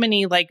like so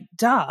many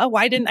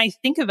why didn't I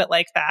think of it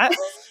like that?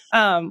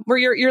 Where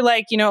you're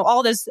like,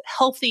 all this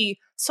healthy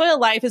soil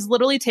life is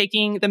literally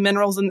taking the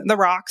minerals and the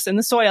rocks and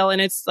the soil.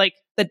 And it's like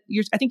I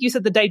think you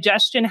said the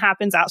digestion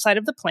happens outside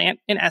of the plant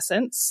in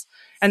essence.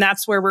 And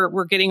that's where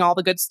we're getting all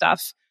the good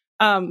stuff.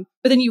 But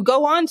then you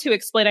go on to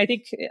explain, I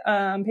think,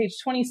 page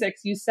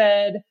 26, you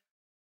said,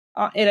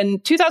 in a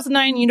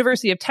 2009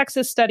 University of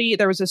Texas study,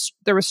 there was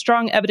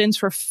strong evidence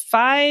for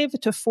 5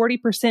 to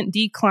 40%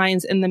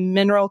 declines in the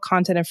mineral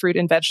content of fruit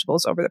and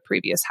vegetables over the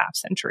previous half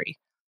century.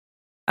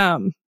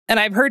 And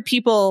I've heard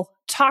people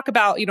talk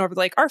about,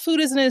 like our food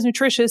isn't as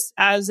nutritious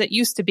as it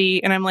used to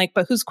be. And I'm like,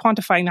 but who's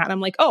quantifying that? And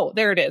I'm like, oh,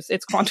 there it is.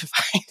 It's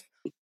quantified.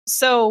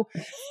 So,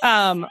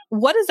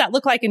 what does that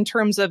look like in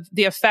terms of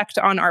the effect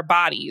on our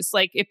bodies?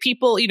 Like if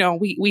people,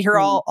 we hear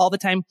all the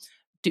time,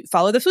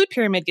 follow the food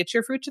pyramid, get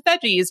your fruits and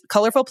veggies,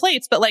 colorful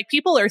plates. But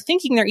people are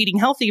thinking they're eating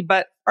healthy,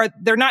 but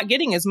they're not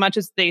getting as much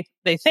as they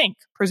think,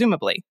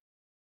 presumably.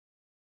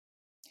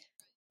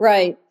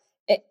 Right.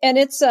 And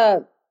it's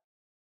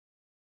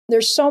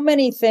there's so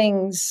many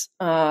things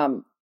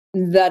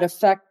that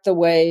affect the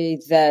way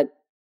that,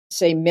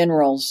 say,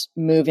 minerals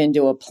move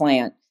into a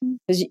plant.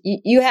 Because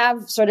you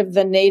have sort of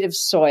the native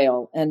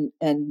soil and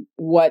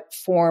what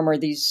form are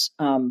these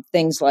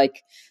things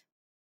like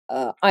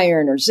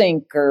iron or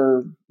zinc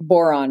or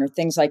boron or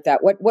things like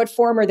that. What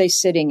form are they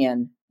sitting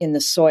in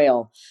the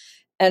soil?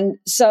 And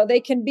so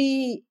they can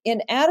be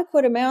in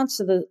adequate amounts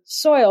of the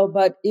soil,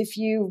 but if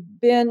you've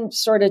been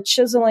sort of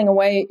chiseling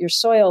away at your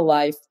soil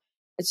life,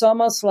 it's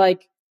almost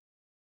like,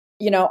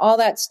 all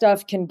that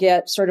stuff can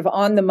get sort of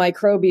on the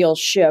microbial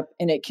ship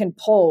and it can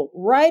pull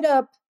right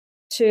up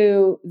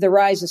to the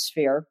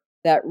rhizosphere,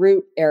 that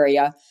root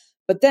area,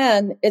 but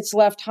then it's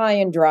left high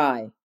and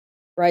dry,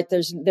 right?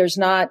 There's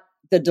not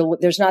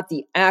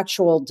the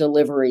actual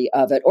delivery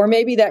of it, or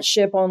maybe that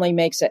ship only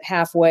makes it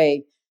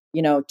halfway,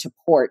 to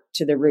port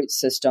to the root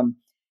system.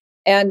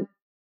 And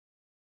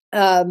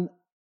part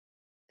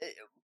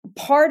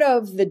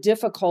of the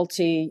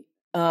difficulty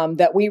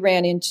that we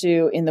ran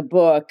into in the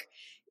book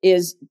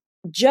is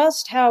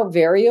just how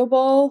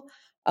variable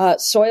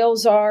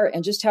soils are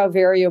and just how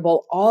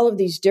variable all of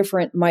these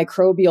different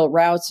microbial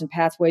routes and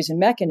pathways and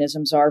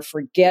mechanisms are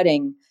for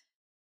getting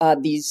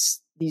these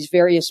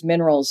various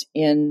minerals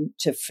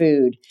into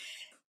food.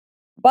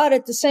 But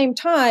at the same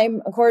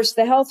time, of course,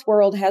 the health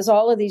world has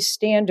all of these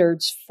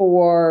standards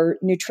for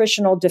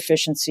nutritional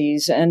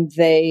deficiencies, and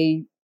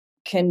they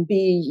can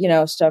be,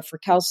 stuff for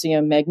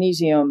calcium,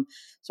 magnesium.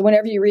 So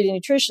whenever you read a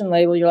nutrition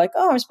label, you're like,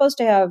 oh, I'm supposed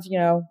to have,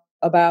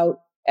 about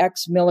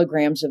X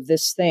milligrams of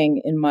this thing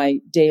in my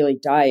daily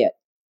diet.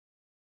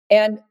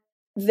 And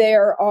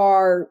there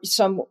are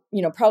some,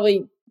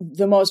 probably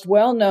the most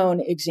well-known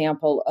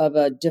example of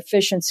a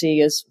deficiency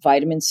is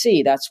vitamin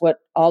C. That's what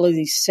all of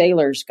these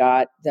sailors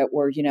got that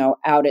were,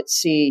 out at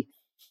sea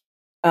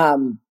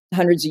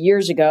hundreds of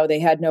years ago.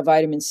 They had no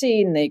vitamin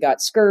C and they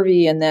got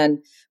scurvy. And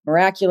then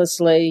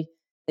miraculously,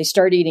 they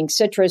start eating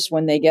citrus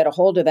when they get a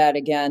hold of that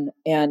again.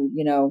 And,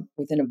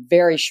 within a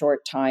very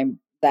short time,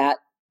 that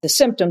the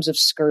symptoms of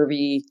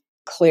scurvy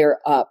clear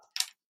up.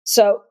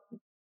 So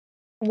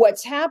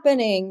what's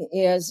happening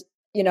is,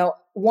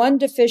 one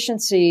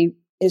deficiency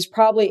is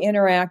probably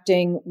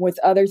interacting with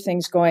other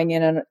things going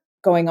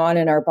on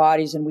in our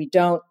bodies. And we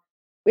don't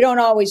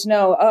always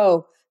know,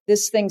 oh,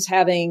 this thing's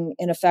having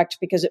an effect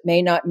because it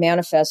may not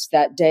manifest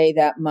that day,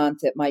 that month.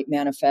 It might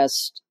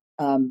manifest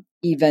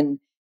even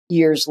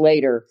years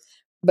later.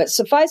 But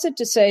suffice it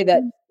to say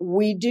that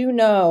we do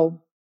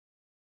know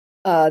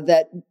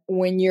that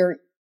when you're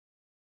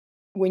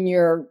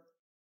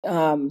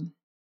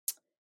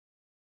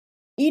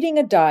eating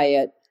a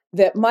diet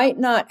that might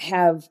not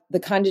have the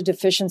kind of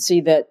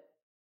deficiency that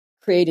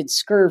created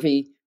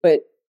scurvy,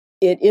 but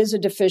it is a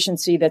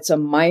deficiency that's a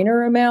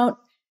minor amount.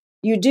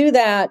 You do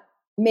that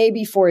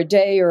maybe for a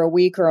day or a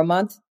week or a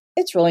month.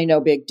 It's really no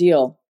big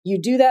deal. You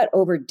do that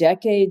over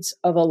decades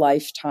of a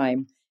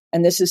lifetime.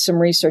 And this is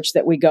some research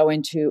that we go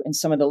into in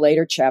some of the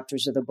later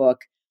chapters of the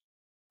book.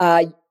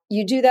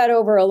 You do that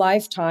over a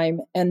lifetime,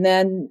 and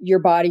then your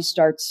body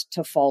starts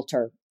to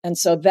falter. And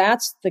so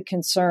that's the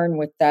concern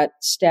with that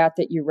stat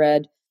that you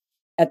read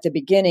at the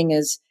beginning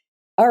is,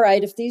 all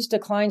right, if these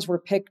declines were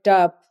picked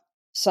up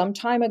some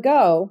time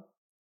ago,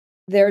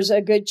 there's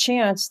a good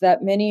chance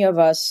that many of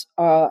us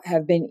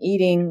have been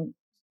eating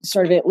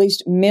sort of at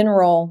least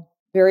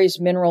various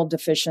mineral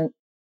deficient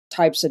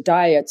types of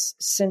diets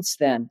since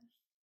then.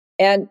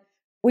 And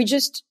we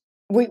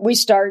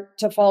start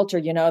to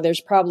falter.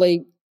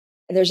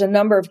 There's a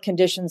number of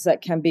conditions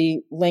that can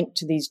be linked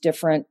to these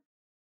different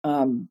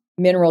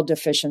mineral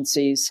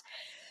deficiencies,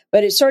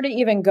 but it sort of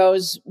even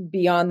goes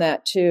beyond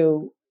that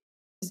too.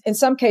 In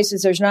some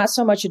cases, there's not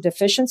so much a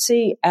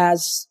deficiency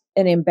as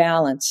an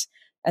imbalance.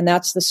 And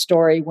that's the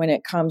story when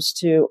it comes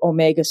to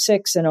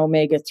omega-6 and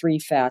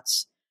omega-3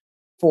 fats,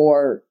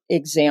 for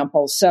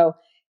example. So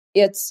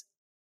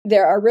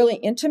there are really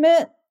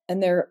intimate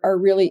and there are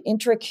really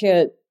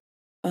intricate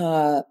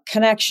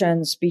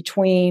connections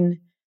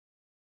between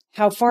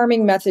how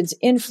farming methods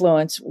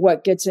influence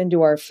what gets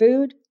into our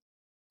food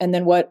and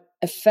then what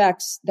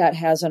effects that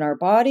has on our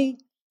body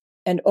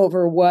and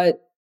over what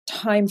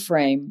time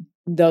frame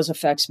those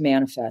effects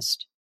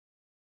manifest.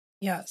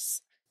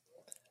 Yes.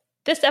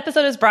 This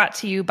episode is brought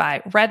to you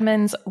by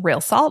Redmond's Real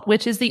Salt,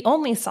 which is the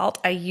only salt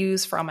I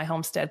use for all my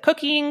homestead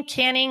cooking,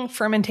 canning,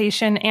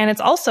 fermentation, and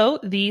it's also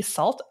the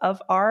salt of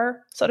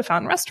our soda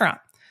fountain restaurant.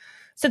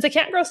 Since I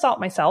can't grow salt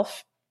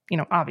myself,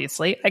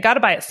 obviously, I got to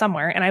buy it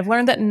somewhere, and I've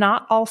learned that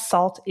not all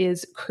salt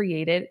is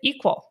created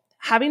equal.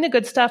 Having the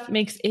good stuff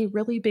makes a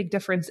really big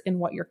difference in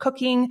what you're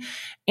cooking,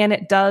 and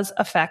it does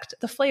affect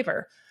the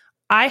flavor.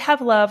 I have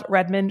loved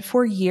Redmond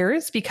for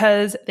years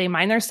because they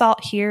mine their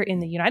salt here in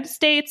the United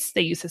States,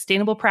 they use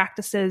sustainable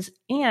practices,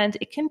 and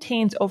it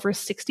contains over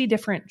 60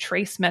 different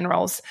trace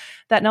minerals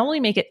that not only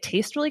make it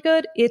taste really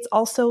good, it's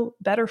also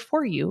better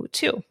for you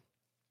too.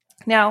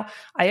 Now,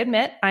 I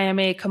admit I am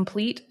a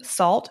complete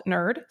salt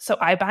nerd, so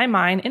I buy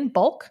mine in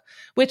bulk,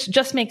 which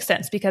just makes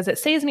sense because it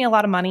saves me a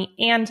lot of money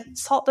and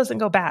salt doesn't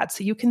go bad,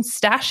 so you can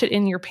stash it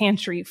in your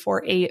pantry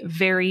for a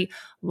very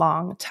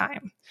long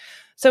time.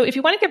 So if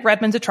you want to give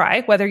Redmond's a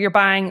try, whether you're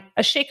buying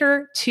a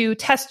shaker to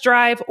test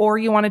drive or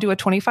you want to do a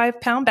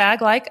 25-pound bag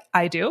like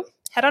I do,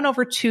 head on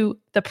over to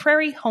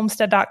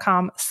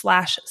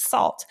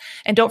theprairiehomestead.com/salt.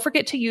 And don't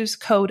forget to use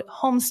code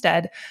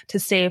HOMESTEAD to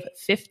save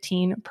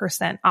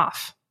 15%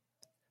 off.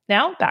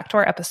 Now back to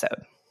our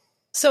episode.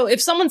 So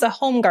if someone's a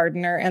home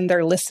gardener and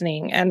they're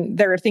listening and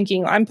they're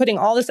thinking, I'm putting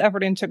all this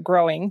effort into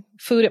growing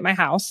food at my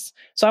house,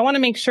 so I want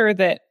to make sure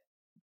that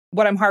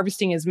what I'm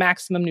harvesting is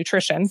maximum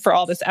nutrition for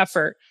all this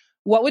effort.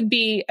 What would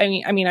be,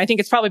 I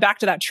think it's probably back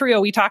to that trio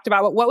we talked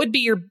about, but what would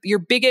be your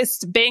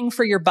biggest bang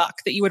for your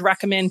buck that you would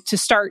recommend to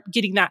start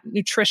getting that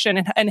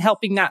nutrition and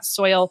helping that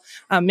soil,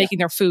 making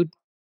their food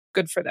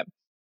good for them?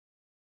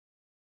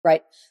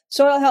 Right.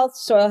 Soil health,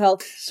 soil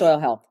health, soil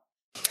health.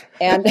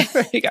 And,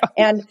 there you go.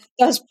 And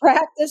those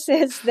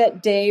practices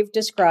that Dave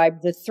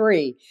described, the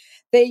three,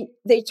 they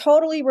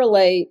totally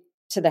relate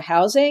to the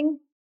housing,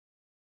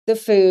 the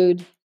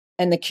food,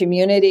 and the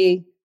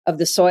community of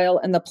the soil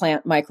and the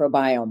plant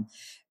microbiome.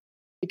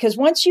 Because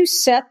once you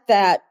set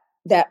that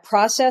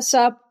process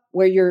up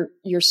where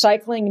you're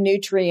cycling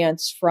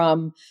nutrients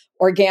from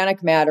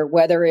organic matter,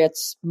 whether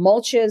it's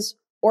mulches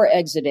or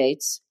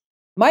exudates,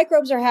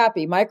 microbes are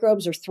happy.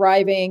 Microbes are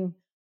thriving.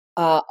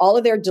 All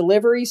of their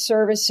delivery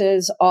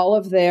services, all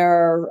of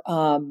their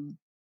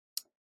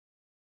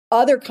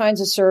other kinds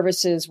of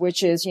services,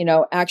 which is,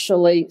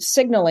 actually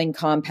signaling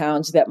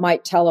compounds that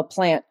might tell a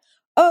plant,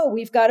 oh,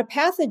 we've got a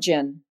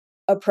pathogen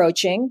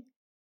approaching.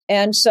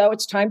 And so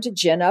it's time to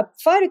gin up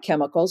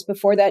phytochemicals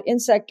before that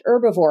insect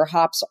herbivore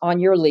hops on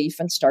your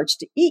leaf and starts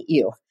to eat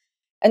you.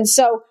 And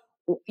so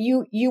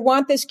you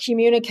want this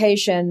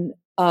communication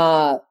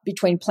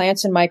between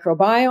plants and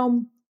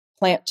microbiome,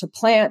 plant to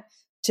plant,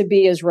 to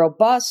be as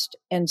robust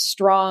and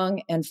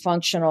strong and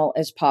functional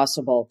as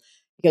possible,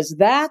 because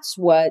that's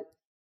what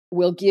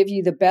will give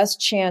you the best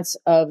chance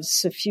of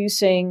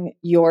suffusing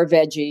your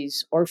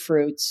veggies or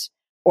fruits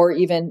or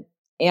even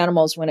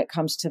animals when it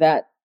comes to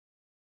that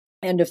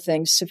end of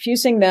things,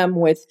 suffusing them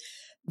with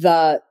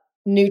the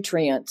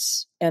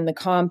nutrients and the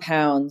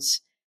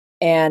compounds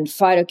and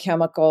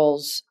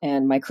phytochemicals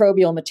and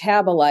microbial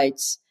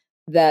metabolites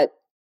that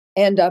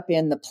end up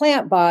in the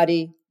plant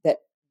body that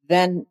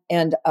then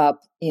end up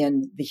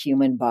in the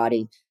human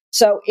body.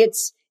 So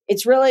it's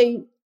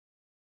really,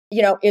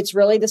 it's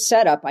really the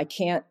setup. I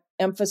can't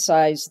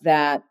emphasize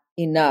that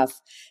enough.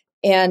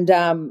 And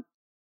the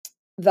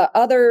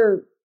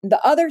other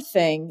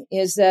thing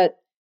is that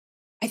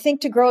I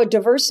think to grow a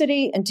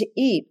diversity and to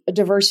eat a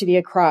diversity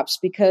of crops,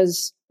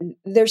 because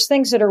there's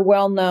things that are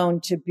well known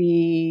to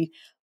be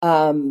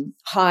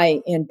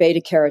high in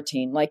beta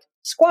carotene, like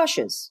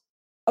squashes.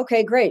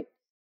 Okay, great.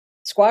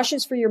 Squash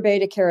is for your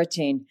beta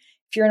carotene.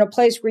 If you're in a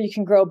place where you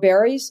can grow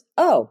berries,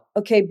 oh,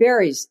 okay,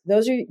 berries.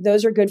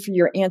 Those are good for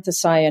your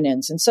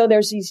anthocyanins. And so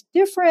there's these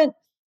different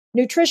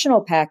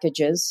nutritional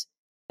packages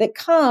that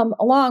come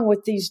along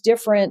with these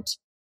different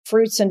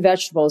fruits and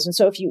vegetables. And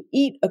so if you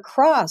eat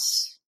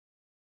across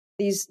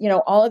these,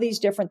 all of these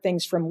different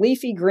things from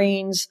leafy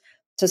greens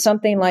to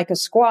something like a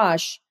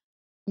squash,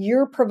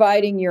 you're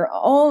providing your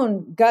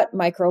own gut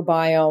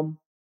microbiome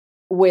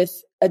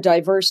with a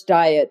diverse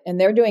diet.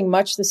 And they're doing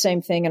much the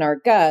same thing in our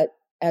gut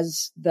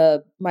as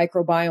the plant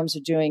microbiome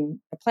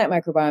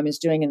is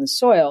doing in the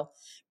soil,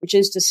 which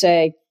is to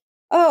say,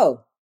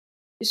 oh,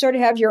 you sort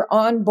of have your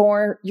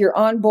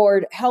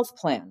onboard health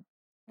plan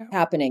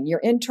happening, your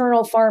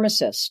internal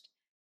pharmacist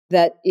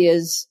that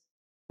is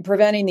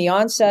preventing the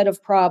onset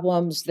of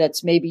problems,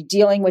 that's maybe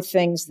dealing with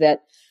things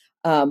that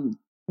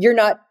you're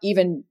not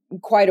even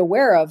quite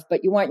aware of,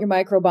 but you want your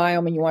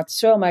microbiome and you want the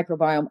soil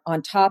microbiome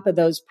on top of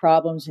those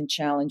problems and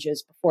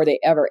challenges before they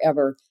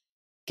ever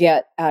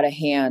get out of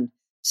hand.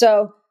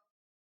 So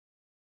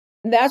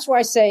that's why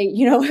I say,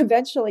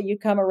 eventually you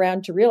come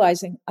around to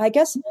realizing, I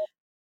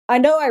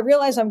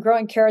realize I'm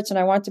growing carrots and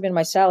I want them in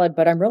my salad,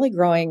 but I'm really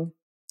growing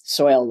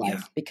soil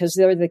life because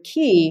they're the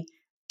key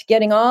to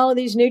getting all of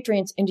these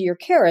nutrients into your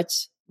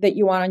carrots that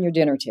you want on your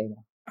dinner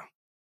table.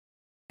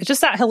 It's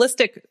just that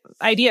holistic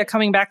idea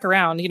coming back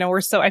around. I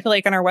feel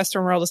like in our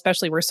Western world,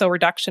 especially, we're so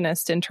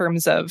reductionist in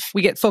terms of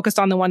we get focused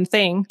on the one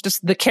thing,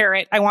 just the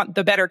carrot. I want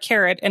the better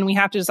carrot. And we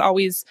have to just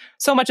always,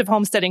 so much of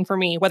homesteading for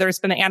me, whether it's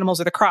been the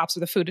animals or the crops or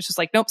the food, it's just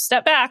like, nope,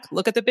 step back,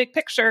 look at the big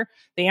picture.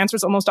 The answer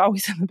is almost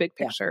always in the big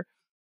picture.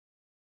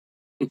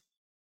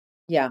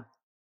 Yeah,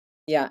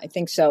 I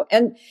think so.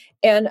 And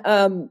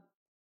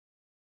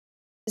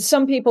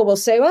some people will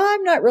say, well,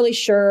 I'm not really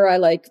sure I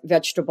like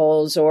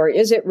vegetables, or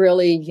is it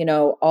really,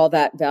 all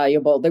that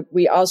valuable?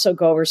 We also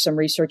go over some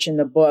research in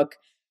the book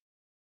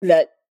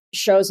that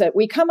shows that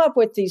we come up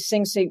with these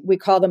things, we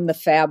call them the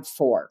Fab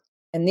Four.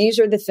 And these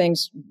are the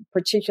things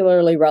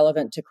particularly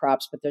relevant to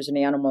crops, but there's an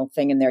animal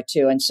thing in there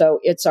too. And so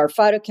it's our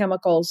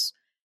phytochemicals,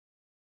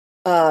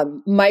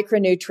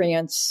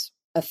 micronutrients,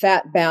 a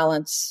fat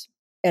balance,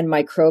 and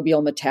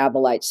microbial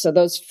metabolites. So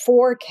those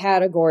four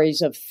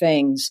categories of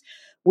things,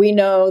 we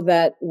know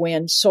that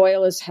when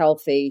soil is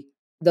healthy,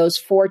 those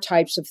four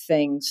types of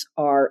things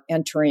are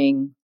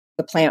entering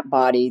the plant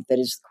body that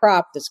is the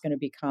crop that's going to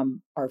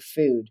become our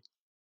food.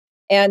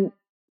 And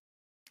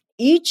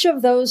each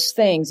of those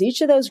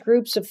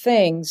groups of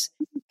things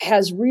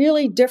has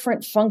really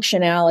different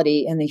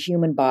functionality in the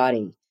human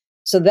body.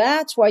 So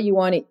that's why you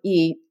want to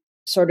eat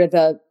sort of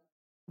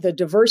the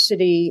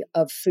diversity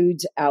of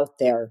foods out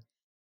there,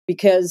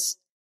 because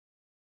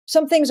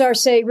some things are,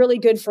 say, really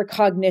good for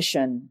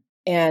cognition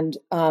and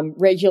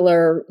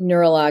regular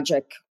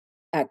neurologic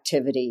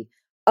activity.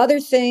 Other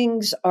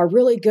things are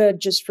really good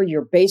just for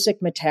your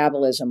basic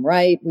metabolism,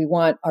 right? We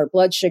want our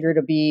blood sugar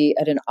to be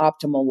at an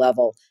optimal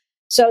level.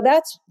 So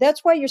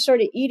that's why you're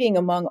sort of eating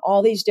among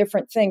all these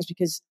different things,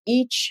 because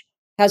each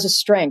has a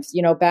strength,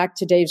 back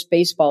to Dave's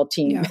baseball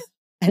team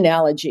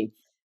analogy.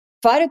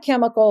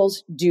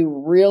 Phytochemicals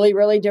do really,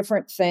 really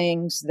different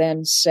things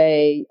than,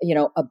 say,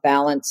 a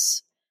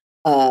balance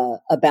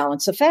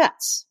of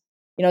fats.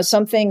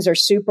 Some things are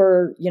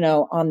super,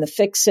 on the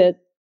fix it,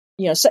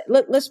 so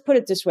let's put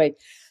it this way.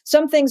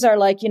 Some things are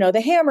like,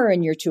 the hammer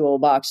in your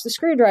toolbox, the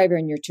screwdriver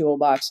in your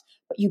toolbox,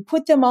 but you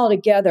put them all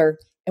together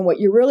and what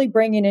you're really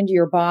bringing into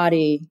your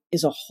body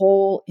is a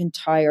whole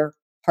entire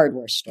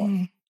hardware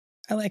store.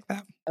 I like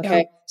that. Okay.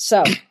 Yeah.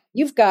 So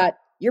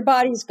your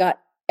body's got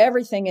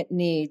everything it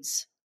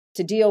needs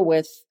to deal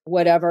with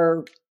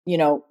whatever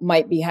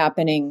might be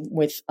happening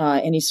with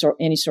any sort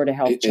of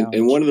health challenge.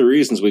 And one of the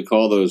reasons we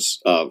call those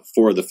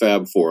for the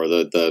Fab Four,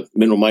 the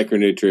mineral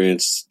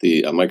micronutrients,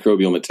 the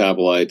microbial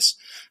metabolites,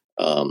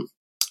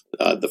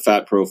 the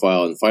fat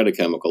profile, and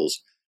phytochemicals,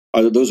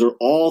 those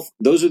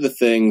are the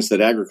things that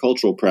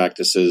agricultural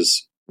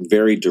practices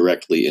very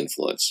directly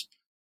influence.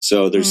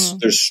 So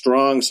there's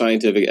strong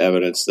scientific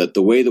evidence that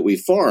the way that we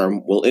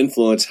farm will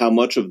influence how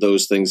much of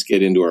those things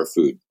get into our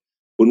food.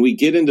 When we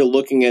get into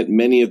looking at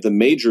many of the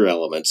major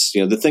elements,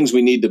 the things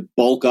we need to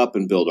bulk up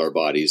and build our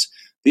bodies,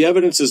 the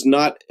evidence is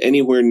not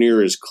anywhere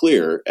near as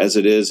clear as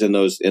it is in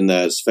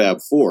those Fab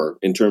Four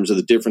in terms of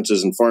the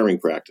differences in farming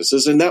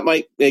practices. And that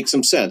might make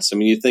some sense. I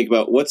mean, you think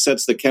about what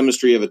sets the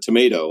chemistry of a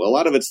tomato. A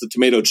lot of it's the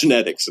tomato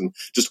genetics and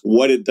just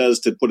what it does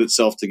to put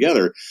itself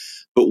together.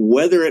 But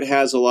whether it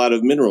has a lot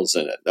of minerals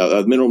in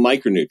it, mineral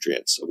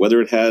micronutrients,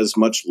 whether it has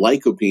much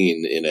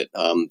lycopene in it,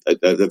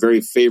 a very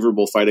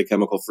favorable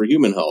phytochemical for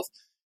human health,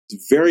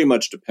 it's very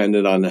much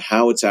dependent on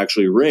how it's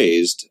actually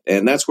raised.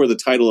 And that's where the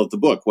title of the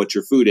book, What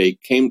Your Food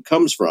Ate,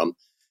 comes from,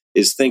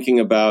 is thinking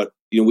about,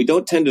 we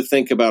don't tend to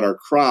think about our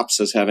crops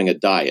as having a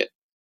diet,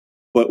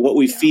 but what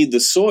we feed the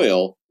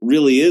soil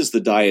really is the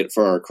diet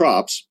for our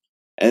crops.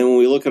 And when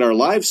we look at our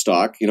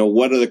livestock,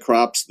 what are the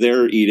crops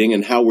they're eating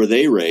and how were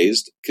they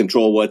raised,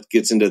 control what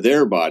gets into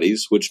their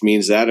bodies, which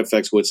means that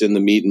affects what's in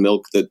the meat and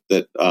milk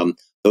that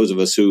those of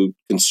us who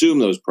consume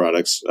those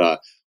products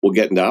will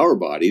get into our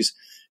bodies.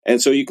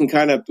 And so you can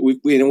kind of,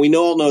 we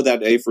all know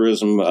that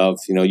aphorism of,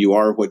 you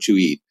are what you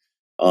eat.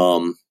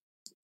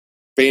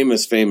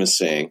 Famous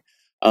saying.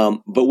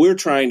 But we're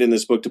trying in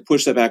this book to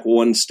push that back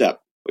one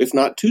step, if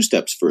not two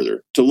steps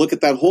further, to look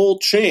at that whole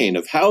chain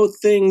of how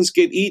things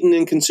get eaten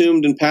and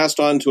consumed and passed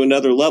on to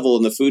another level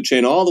in the food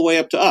chain, all the way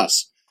up to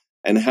us,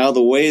 and how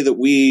the way that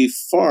we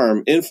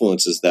farm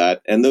influences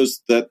that. And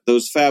those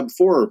Fab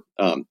Four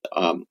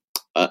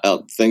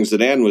things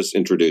that Anne was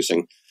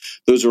introducing,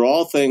 those are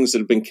all things that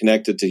have been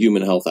connected to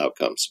human health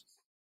outcomes.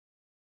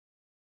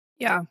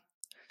 Yeah.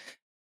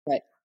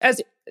 Right.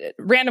 As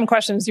random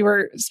questions, you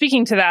were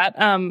speaking to that.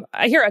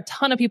 I hear a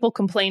ton of people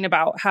complain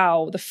about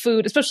how the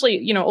food,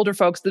 especially, older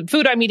folks, the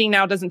food I'm eating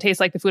now doesn't taste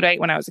like the food I ate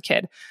when I was a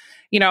kid.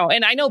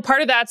 And I know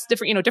part of that's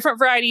different, different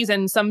varieties,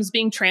 and some's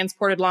being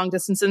transported long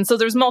distance. And so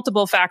there's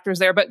multiple factors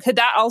there. But could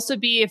that also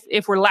be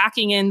if we're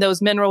lacking in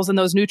those minerals and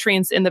those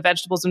nutrients in the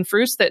vegetables and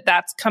fruits,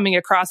 that's coming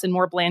across in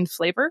more bland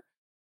flavor?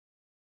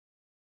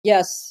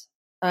 Yes.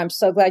 I'm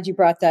so glad you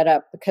brought that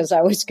up, because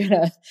I was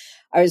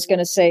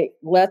gonna say,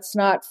 let's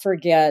not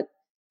forget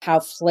how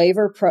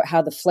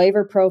the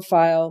flavor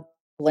profile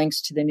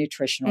links to the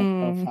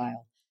nutritional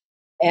profile.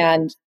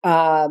 And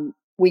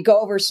we go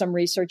over some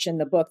research in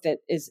the book that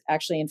is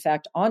actually, in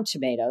fact, on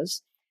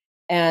tomatoes.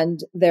 And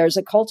there's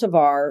a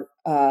tomato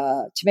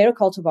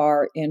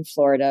cultivar in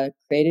Florida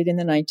created in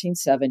the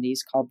 1970s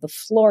called the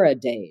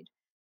Floridade.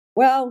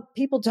 Well,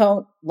 people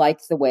don't like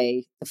the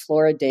way the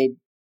Floridade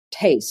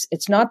tastes.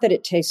 It's not that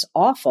it tastes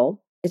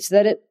awful, it's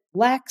that it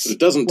lacks It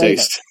doesn't flavor.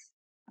 taste.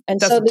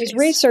 And so these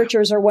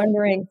researchers are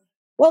wondering,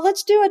 well,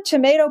 let's do a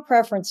tomato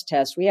preference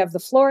test. We have the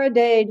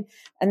Floridade,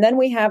 and then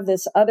we have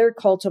this other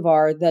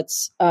cultivar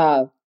that's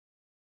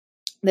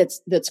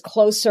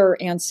closer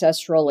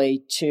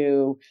ancestrally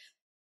to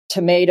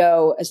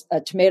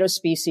a tomato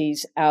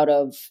species out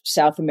of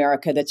South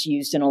America that's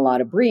used in a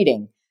lot of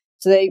breeding.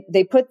 So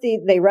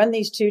they run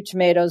these two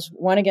tomatoes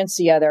one against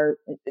the other.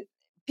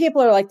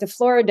 People are like, the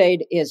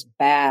Floridade is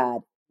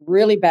bad,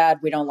 really bad.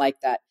 We don't like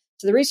that.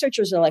 So the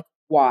researchers are like,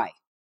 why?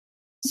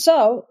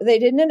 So they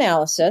did an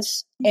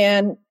analysis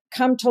and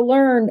come to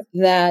learn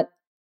that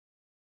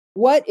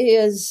what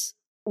is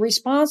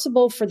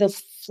responsible for the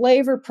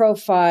flavor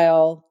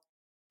profile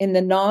in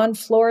the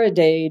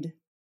non-Floridade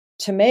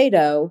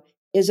tomato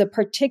is a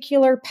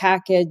particular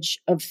package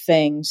of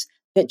things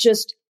that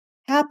just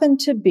happen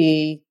to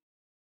be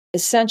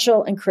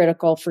essential and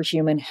critical for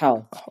human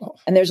health.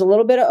 And there's a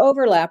little bit of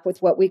overlap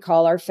with what we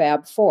call our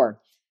Fab Four.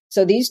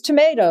 So these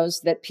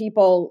tomatoes that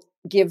people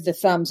give the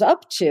thumbs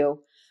up to,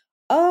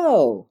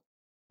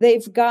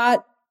 they've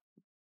got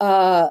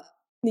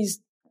these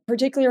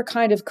particular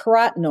kind of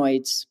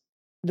carotenoids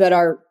that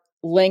are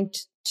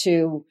linked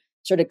to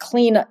sort of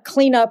clean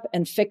up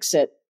and fix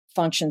it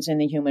functions in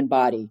the human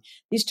body.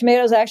 These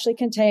tomatoes actually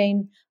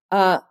contain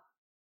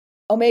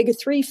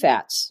omega-3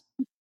 fats.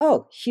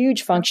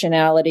 Huge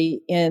functionality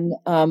in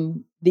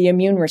the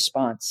immune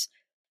response.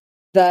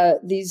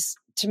 These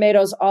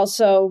tomatoes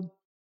also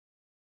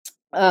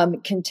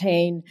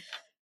contain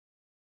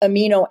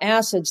amino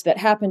acids that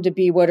happen to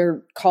be what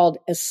are called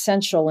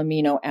essential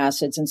amino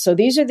acids. And so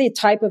these are the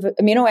type of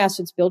amino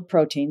acids build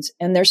proteins.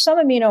 And there's some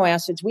amino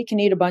acids we can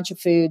eat a bunch of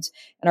foods,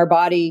 and our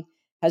body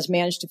has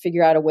managed to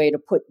figure out a way to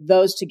put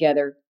those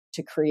together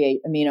to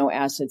create amino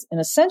acids. An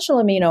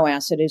essential amino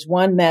acid is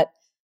one that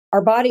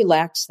our body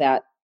lacks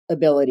that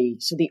ability.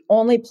 So the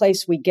only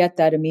place we get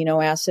that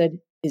amino acid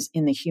is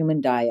in the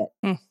human diet.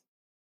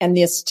 And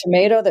this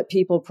tomato that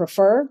people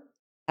prefer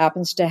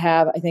happens to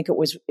have, I think it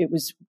was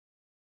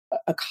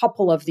a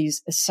couple of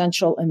these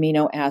essential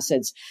amino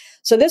acids.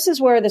 So this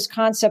is where this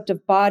concept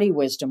of body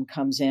wisdom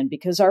comes in,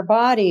 because our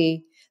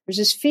body, there's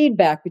this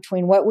feedback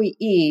between what we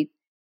eat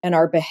and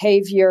our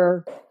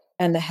behavior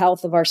and the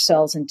health of our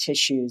cells and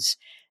tissues.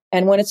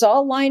 And when it's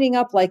all lining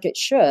up like it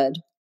should,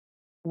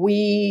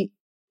 we,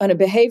 in a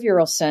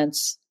behavioral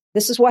sense,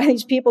 this is why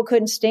these people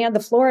couldn't stand the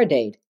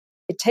Floridade.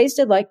 It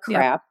tasted like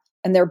crap,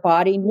 and their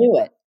body knew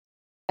it.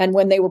 And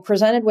when they were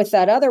presented with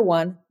that other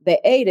one, they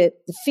ate it.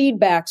 The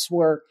feedbacks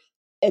were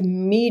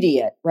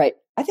immediate, right?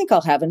 I think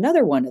I'll have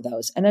another one of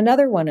those and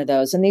another one of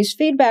those. And these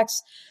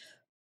feedbacks,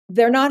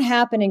 they're not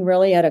happening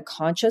really at a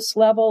conscious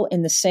level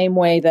in the same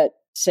way that,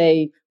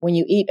 say, when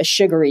you eat a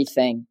sugary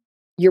thing,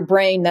 your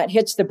brain, that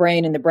hits the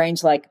brain, and the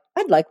brain's like,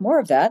 I'd like more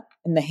of that.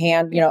 And the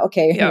hand, and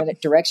then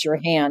it directs your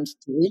hand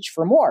to reach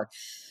for more.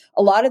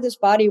 A lot of this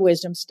body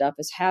wisdom stuff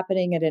is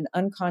happening at an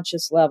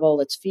unconscious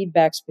level. It's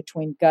feedbacks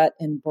between gut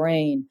and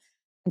brain.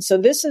 And so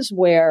this is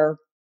where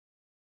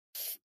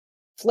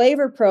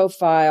flavor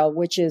profile,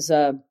 which is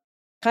a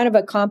kind of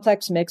a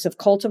complex mix of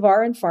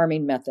cultivar and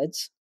farming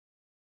methods,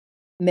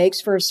 makes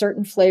for a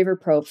certain flavor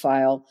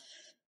profile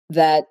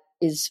that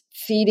is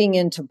feeding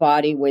into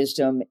body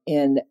wisdom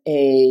in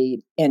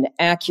an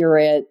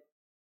accurate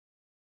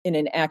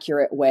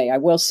way. I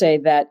will say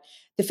that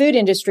the food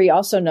industry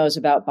also knows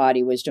about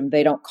body wisdom.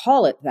 They don't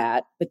call it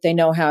that, but they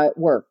know how it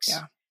works.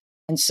 Yeah.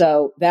 And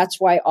so that's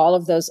why all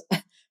of those,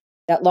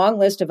 that long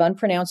list of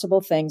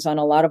unpronounceable things on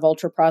a lot of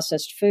ultra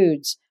processed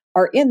foods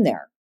are in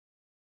there.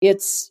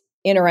 It's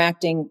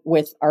interacting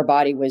with our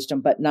body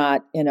wisdom, but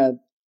not in a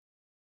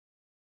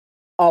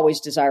always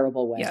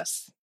desirable way.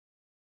 Yes.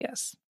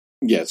 Yes.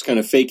 Yeah, it's kind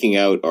of faking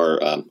out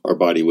our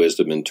body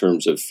wisdom in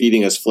terms of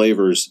feeding us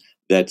flavors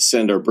that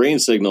send our brain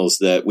signals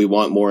that we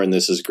want more and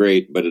this is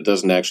great, but it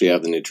doesn't actually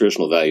have the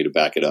nutritional value to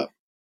back it up.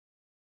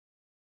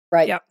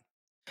 Right. Yep.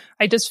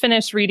 I just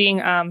finished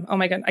reading, oh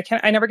my God,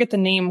 I never get the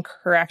name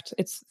correct.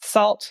 It's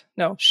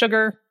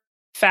Sugar,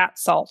 Fat,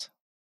 Salt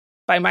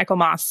by Michael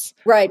Moss.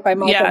 Right. By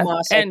Michael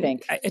Moss, I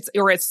think.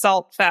 It's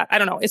salt, fat. I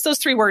don't know. It's those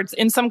three words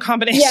in some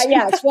combination.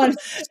 Yeah. It's one.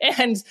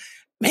 And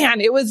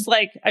man, it was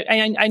like,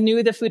 I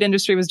knew the food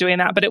industry was doing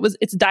that, but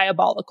it's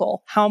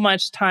diabolical how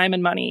much time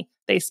and money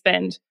they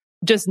spend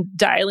just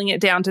dialing it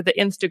down to the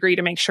nth degree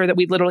to make sure that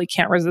we literally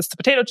can't resist the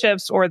potato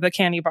chips or the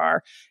candy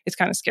bar. It's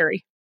kind of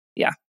scary.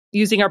 Yeah.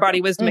 Using our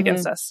body wisdom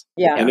against us.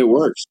 Yeah. And it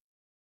works.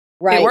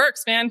 Right. It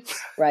works, man.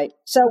 Right.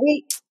 So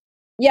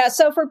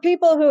so for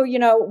people who,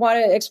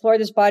 want to explore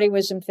this body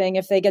wisdom thing,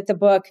 if they get the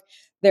book,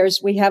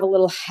 we have a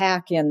little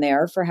hack in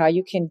there for how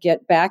you can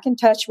get back in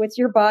touch with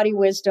your body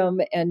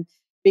wisdom and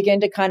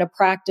begin to kind of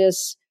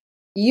practice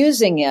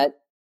using it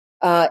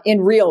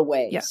in real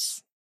ways.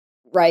 Yes.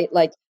 Right.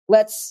 Like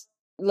let's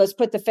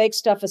put the fake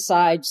stuff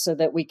aside so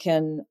that we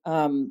can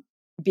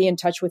be in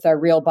touch with our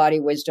real body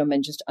wisdom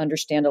and just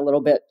understand a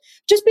little bit.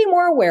 Just be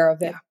more aware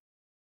of it. Yeah.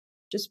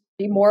 Just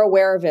be more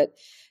aware of it.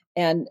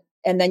 And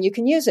then you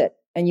can use it.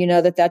 And you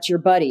know that that's your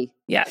buddy.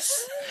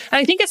 Yes. And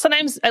I think it's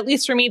sometimes, at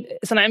least for me,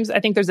 sometimes I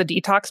think there's a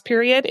detox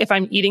period. If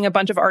I'm eating a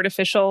bunch of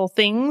artificial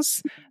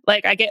things,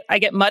 like I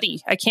get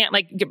muddy. I can't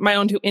get my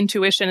own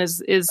intuition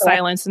is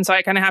silenced. And so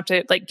I kind of have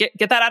to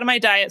get that out of my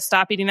diet,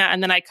 stop eating that.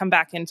 And then I come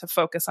back in to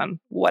focus on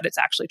what it's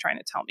actually trying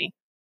to tell me.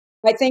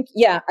 I think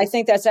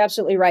that's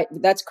absolutely right.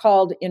 That's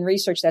called in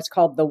research, that's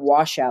called the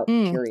washout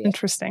period.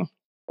 Interesting.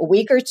 A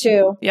week or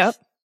two Yep.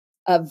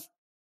 of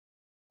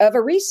a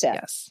reset.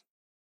 Yes.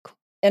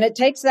 And it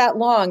takes that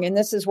long. And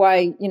this is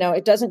why,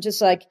 it doesn't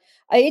just I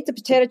ate the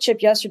potato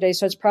chip yesterday,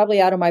 so it's probably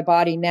out of my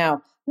body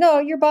now. No,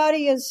 your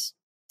body is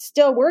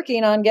still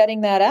working on getting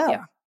that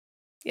out.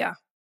 Yeah.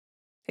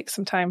 Take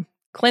some time.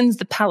 Cleanse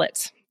the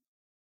palate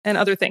and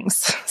other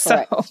things.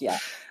 Correct. So, yeah.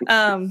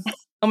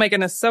 Oh my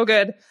goodness. So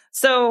good.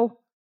 So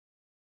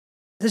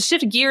to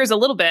shift gears a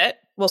little bit,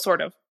 well, sort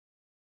of,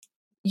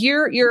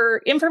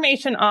 your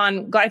information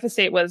on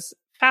glyphosate was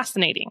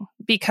fascinating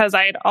because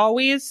I had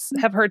always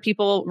have heard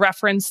people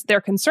reference their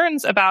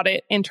concerns about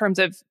it in terms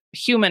of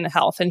human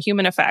health and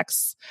human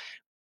effects,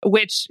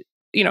 which,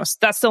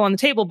 that's still on the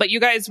table. But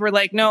you guys were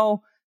like,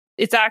 no,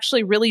 it's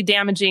actually really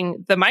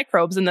damaging the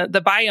microbes and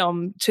the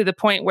biome to the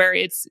point where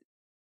it's,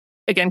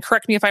 again,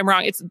 correct me if I'm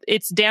wrong,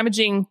 it's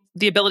damaging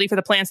the ability for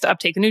the plants to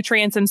uptake the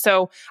nutrients. And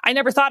so I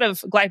never thought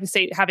of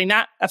glyphosate having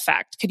that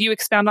effect. Could you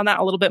expound on that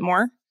a little bit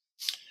more?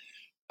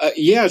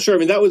 Yeah, sure. I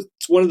mean, that was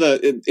one of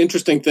the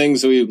interesting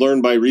things that we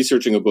learned by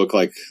researching a book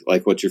like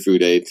What Your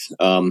Food Ate.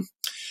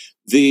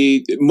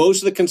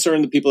 Most of the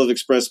concern that people have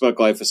expressed about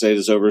glyphosate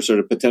is over sort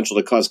of potential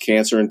to cause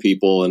cancer in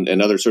people and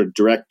other sort of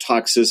direct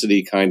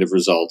toxicity kind of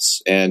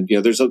results. And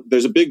there's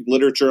a big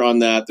literature on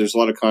that. There's a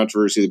lot of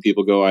controversy that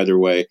people go either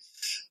way.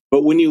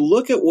 But when you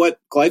look at what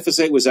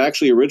glyphosate was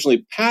actually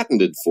originally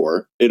patented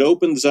for, it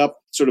opens up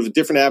sort of a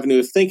different avenue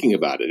of thinking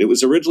about it. It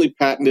was originally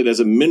patented as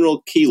a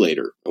mineral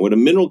chelator. And what a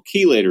mineral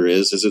chelator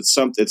is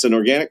it's an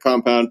organic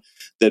compound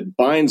that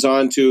binds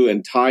onto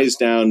and ties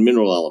down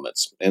mineral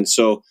elements. And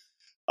so,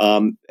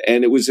 and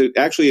it was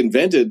actually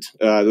invented,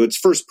 its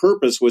first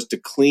purpose was to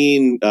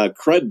clean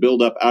crud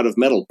buildup out of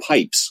metal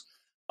pipes.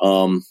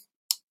 And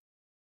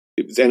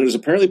it was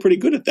apparently pretty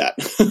good at that.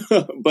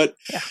 But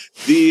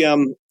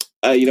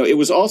it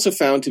was also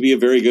found to be a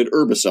very good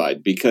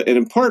herbicide and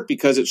in part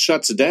because it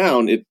shuts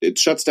down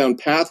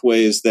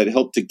pathways that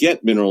help to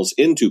get minerals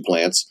into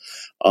plants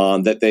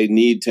that they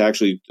need to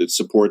actually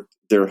support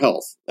their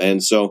health.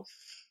 And so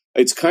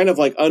it's kind of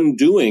like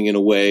undoing, in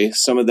a way,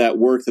 some of that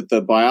work that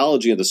the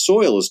biology of the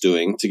soil is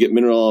doing to get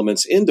mineral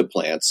elements into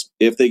plants.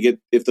 If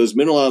those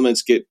mineral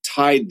elements get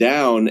tied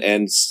down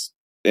and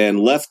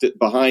left it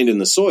behind in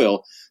the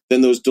soil,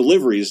 then those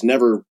deliveries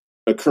never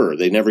occur.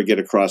 They never get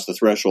across the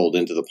threshold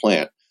into the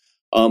plant.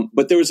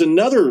 But there was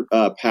another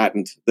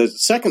patent. The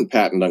second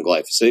patent on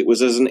glyphosate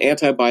was as an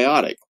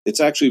antibiotic. It's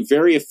actually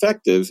very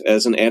effective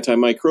as an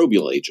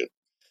antimicrobial agent.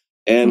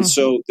 And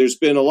so there's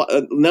been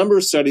a number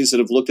of studies that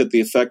have looked at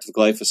the effect of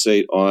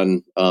glyphosate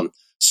on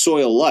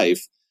soil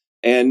life.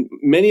 And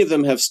many of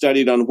them have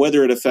studied on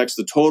whether it affects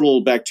the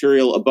total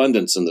bacterial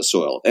abundance in the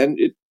soil. And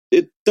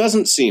it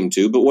doesn't seem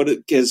to, but what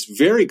it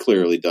very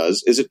clearly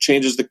does is it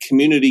changes the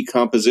community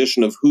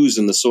composition of who's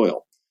in the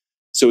soil.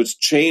 So it's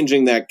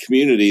changing that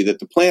community that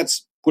the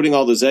plant's putting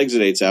all those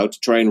exudates out to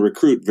try and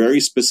recruit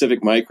very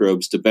specific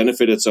microbes to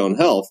benefit its own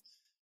health.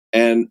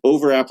 And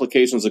over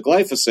applications of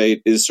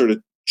glyphosate is sort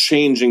of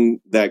changing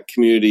that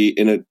community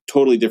in a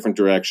totally different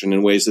direction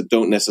in ways that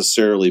don't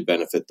necessarily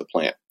benefit the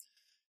plant.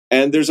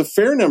 And there's a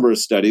fair number of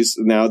studies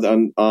now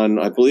on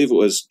I believe it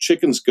was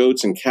chickens,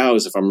 goats, and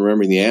cows, if I'm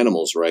remembering the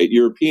animals right,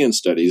 European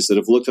studies that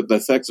have looked at the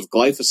effects of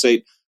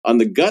glyphosate on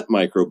the gut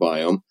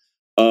microbiome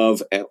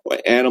of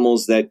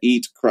animals that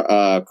eat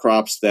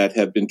crops that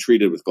have been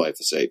treated with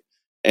glyphosate,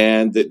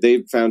 and that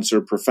they've found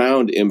sort of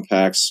profound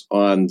impacts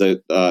on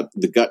the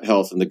gut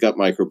health and the gut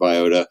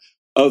microbiota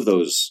of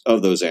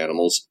those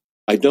animals.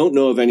 I don't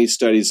know of any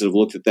studies that have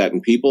looked at that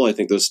in people. I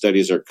think those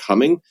studies are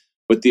coming,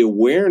 but the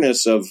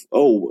awareness of,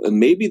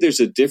 maybe there's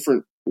a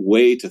different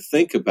way to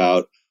think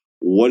about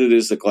what it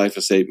is that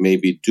glyphosate may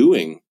be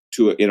doing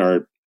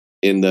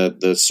in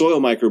the soil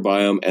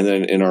microbiome and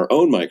then in our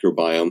own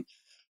microbiome.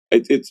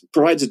 It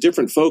provides a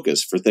different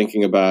focus for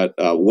thinking about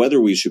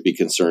whether we should be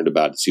concerned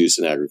about its use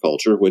in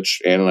agriculture,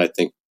 which Ann and I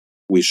think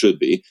we should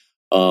be,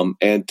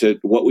 and to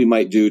what we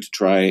might do to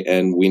try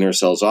and wean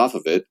ourselves off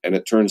of it. And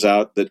it turns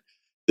out that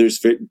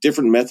there's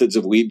different methods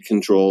of weed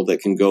control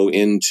that can go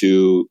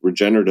into a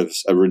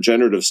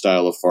regenerative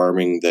style of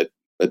farming that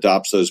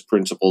adopts those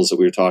principles that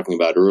we were talking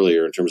about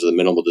earlier in terms of the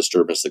minimal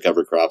disturbance, the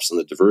cover crops, and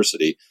the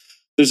diversity.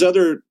 There's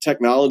other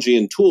technology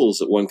and tools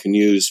that one can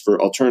use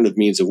for alternative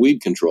means of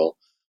weed control.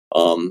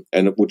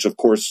 And which, of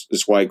course,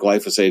 is why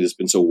glyphosate has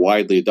been so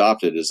widely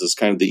adopted as this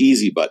kind of the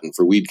easy button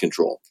for weed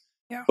control.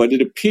 Yeah. But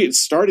it's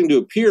starting to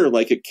appear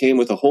like it came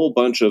with a whole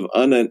bunch of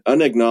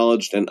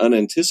unacknowledged and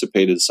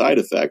unanticipated side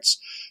effects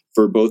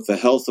for both the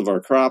health of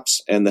our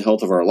crops and the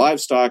health of our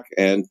livestock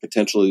and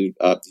potentially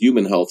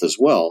human health as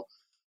well.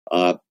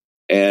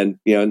 And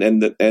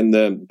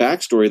the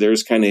backstory there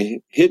is kind of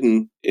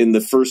hidden in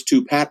the first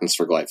two patents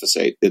for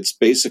glyphosate. It's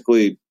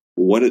basically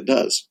what it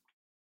does.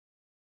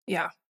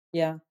 Yeah.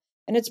 Yeah.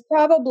 And it's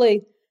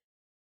probably,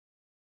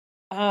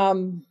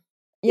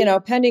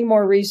 pending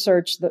more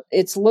research,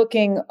 it's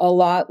looking a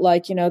lot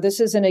like, this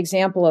is an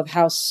example of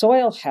how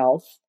soil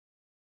health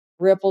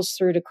ripples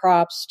through to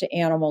crops, to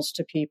animals,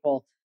 to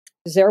people.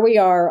 Because there we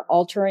are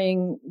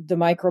altering the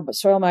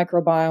soil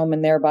microbiome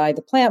and thereby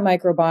the plant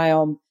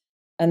microbiome.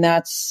 And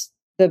that's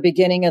the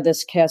beginning of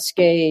this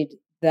cascade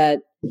that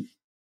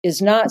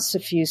is not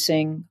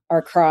suffusing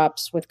our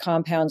crops with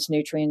compounds,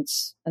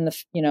 nutrients, and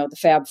the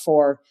Fab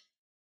Four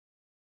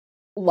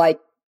like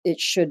it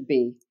should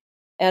be.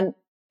 And,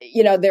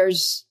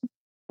 there's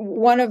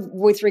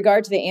with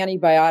regard to the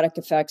antibiotic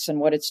effects and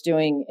what it's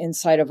doing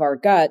inside of our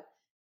gut.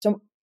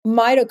 So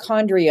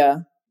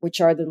mitochondria,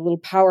 which are the little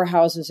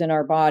powerhouses in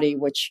our body,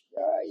 which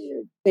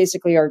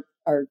basically are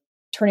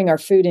turning our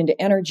food into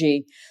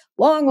energy,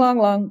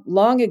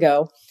 long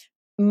ago,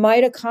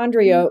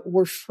 mitochondria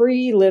were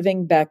free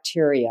living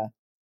bacteria.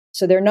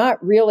 So they're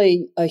not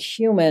really a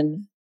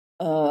human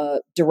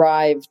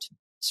derived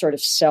sort of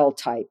cell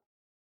type.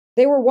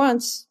 They were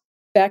once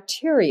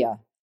bacteria.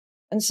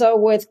 And so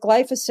with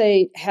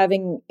glyphosate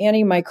having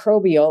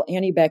antimicrobial,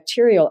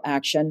 antibacterial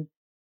action,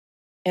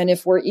 and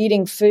if we're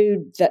eating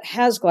food that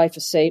has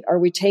glyphosate, are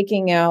we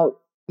taking out,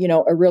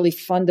 a really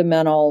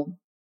fundamental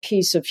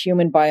piece of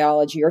human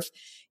biology? Or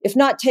if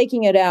not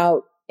taking it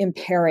out,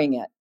 impairing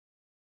it.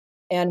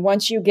 And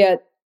once you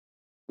get,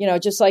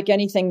 just like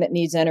anything that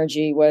needs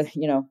energy, with,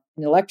 an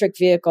electric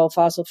vehicle,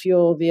 fossil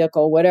fuel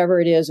vehicle, whatever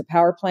it is, a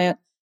power plant,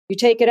 you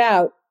take it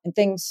out and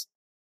things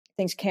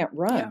can't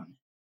run.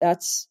 Yeah.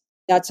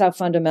 That's how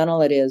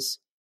fundamental it is.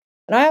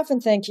 And I often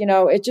think,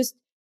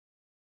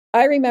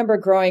 I remember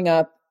growing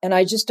up, and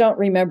I just don't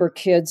remember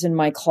kids in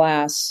my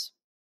class,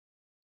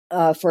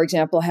 for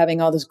example,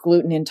 having all this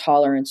gluten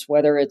intolerance,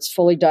 whether it's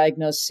fully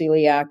diagnosed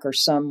celiac or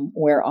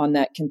somewhere on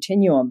that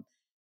continuum.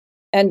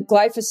 And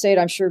glyphosate,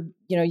 I'm sure,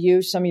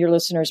 some of your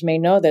listeners may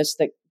know this,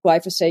 that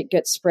glyphosate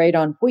gets sprayed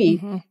on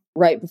wheat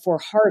right before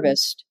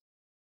harvest.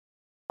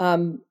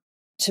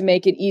 To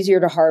make it easier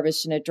to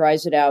harvest, and it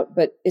dries it out.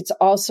 But it's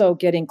also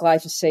getting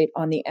glyphosate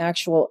on the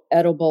actual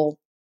edible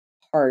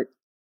part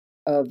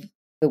of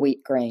the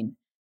wheat grain.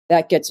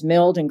 That gets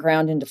milled and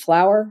ground into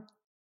flour,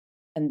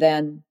 and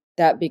then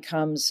that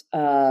becomes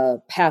a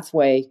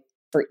pathway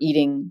for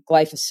eating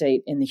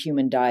glyphosate in the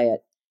human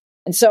diet.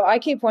 And so I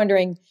keep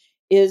wondering,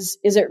 is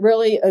it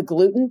really a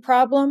gluten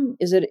problem?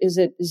 Is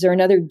there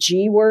another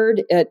G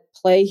word at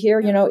play here?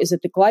 Is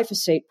it the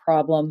glyphosate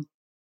problem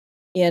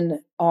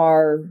in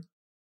our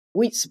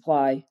wheat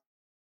supply,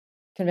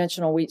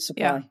 conventional wheat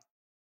supply?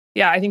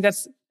 Yeah, I think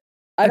that's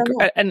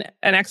an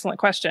excellent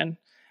question.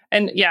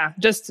 And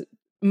just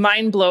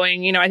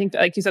mind-blowing. I think,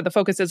 like you said, the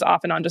focus is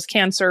often on just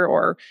cancer,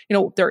 or,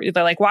 they're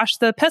like, wash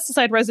the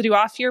pesticide residue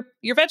off your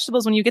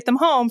vegetables when you get them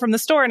home from the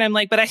store. And I'm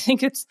like, but I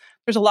think there's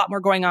a lot more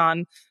going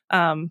on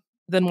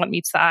than what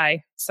meets the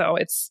eye. So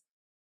it's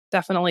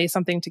definitely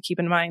something to keep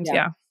in mind.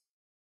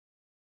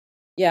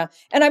 Yeah.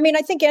 And I mean,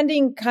 I think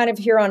ending kind of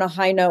here on a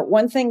high note,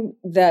 one thing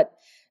that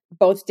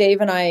both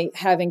Dave and I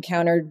have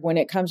encountered when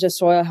it comes to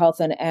soil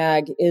health and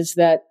ag is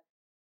that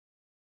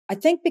I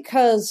think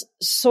because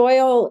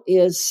soil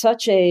is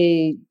such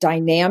a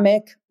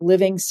dynamic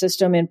living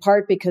system, in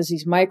part because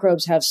these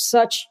microbes have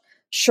such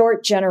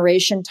short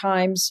generation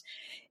times,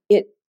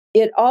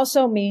 it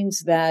also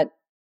means that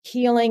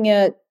healing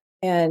it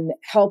and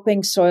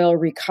helping soil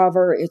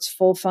recover its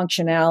full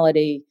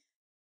functionality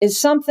is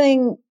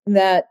something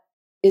that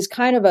is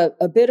kind of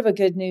a bit of a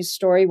good news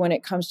story when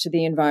it comes to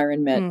the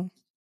environment.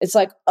 It's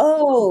like,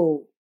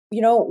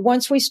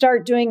 once we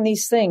start doing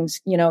these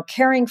things,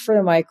 caring for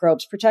the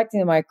microbes, protecting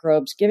the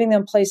microbes, giving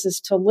them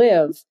places to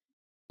live,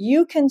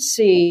 you can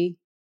see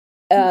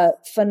a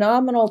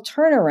phenomenal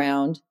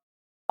turnaround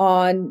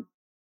on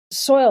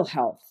soil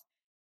health.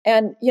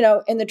 And,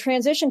 in the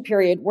transition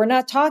period, we're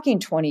not talking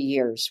 20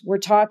 years. We're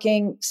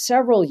talking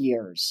several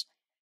years.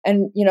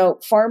 And,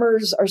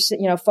 farmers are,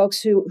 folks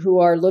who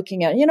are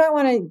looking at, I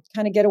want to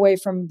kind of get away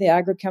from the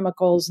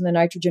agrochemicals and the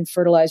nitrogen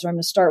fertilizer. I'm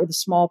going to start with a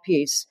small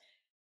piece.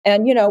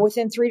 And,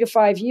 within 3 to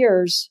 5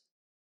 years,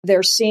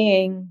 they're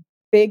seeing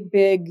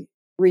big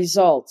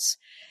results.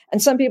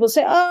 And some people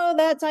say,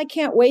 oh, I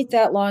can't wait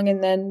that long.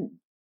 And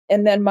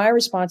then my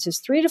response is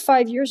 3 to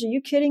 5 years. Are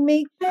you kidding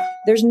me?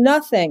 There's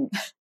nothing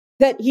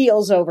that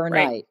heals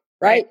overnight,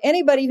 right?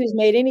 Anybody who's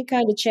made any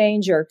kind of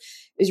change or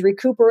is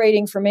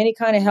recuperating from any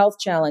kind of health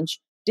challenge,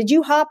 did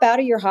you hop out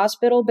of your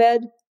hospital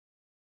bed,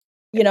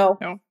 No.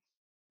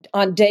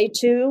 on day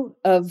 2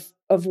 of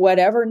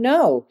whatever?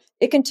 No,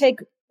 it can take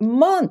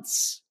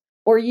months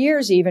or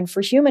years even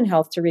for human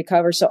health to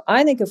recover. So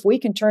I think if we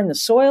can turn the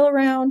soil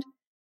around,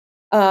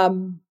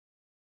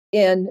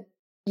 in,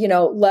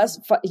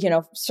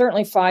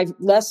 certainly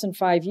less than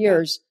 5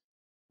 years,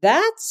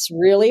 that's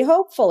really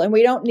hopeful. And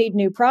we don't need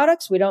new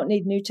products. We don't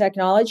need new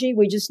technology.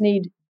 We just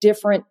need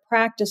different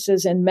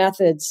practices and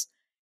methods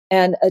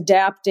and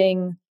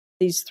adapting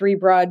these 3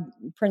 broad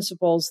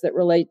principles that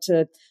relate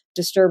to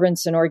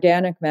disturbance and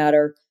organic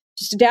matter,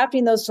 just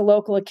adapting those to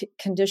local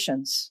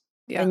conditions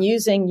and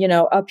using,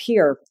 up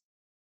here.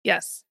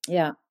 Yes.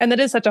 Yeah. And that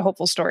is such a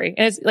hopeful story.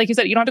 And it's like you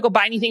said, you don't have to go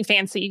buy anything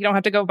fancy. You don't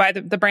have to go buy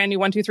the brand new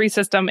 1, 2, 3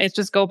 system. It's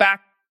just go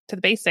back to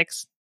the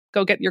basics.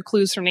 Go get your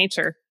clues from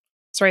nature.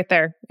 It's right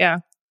there. Yeah.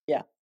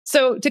 Yeah.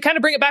 So to kind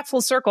of bring it back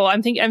full circle,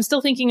 I'm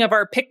still thinking of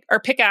our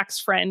pickaxe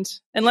friend.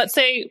 And let's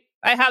say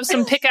I have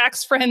some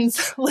pickaxe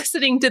friends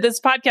listening to this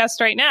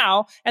podcast right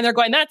now, and they're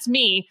going, that's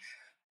me.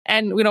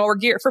 And,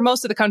 we're for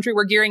most of the country,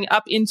 we're gearing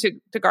up into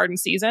garden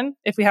season.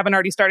 If we haven't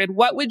already started,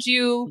 what would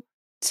you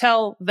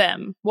tell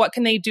them? What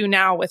can they do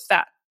now with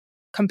that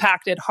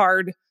compacted,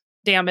 hard,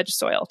 damaged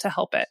soil to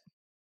help it?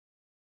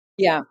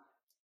 Yeah.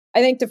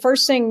 I think the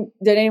first thing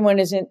that anyone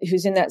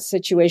who's in that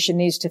situation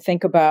needs to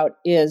think about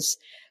is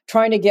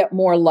trying to get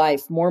more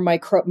life, more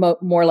like, from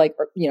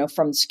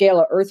the scale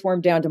of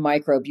earthworm down to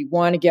microbe. You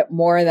want to get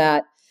more of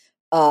that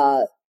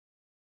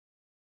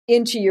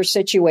into your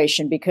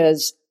situation,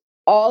 because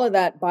all of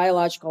that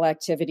biological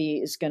activity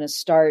is going to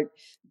start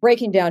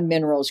breaking down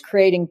minerals,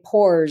 creating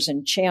pores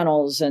and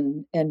channels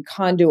and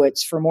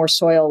conduits for more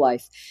soil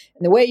life.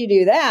 And the way you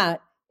do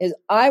that is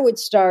I would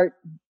start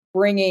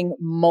bringing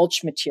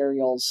mulch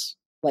materials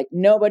like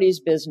nobody's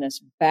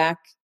business back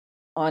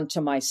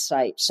onto my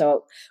site.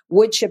 So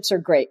wood chips are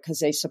great because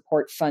they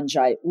support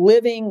fungi.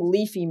 Living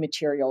leafy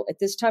material. At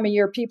this time of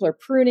year, people are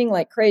pruning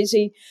like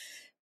crazy.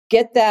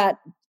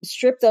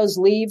 Strip those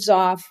leaves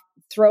off,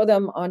 throw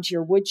them onto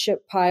your wood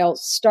chip pile,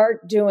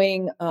 start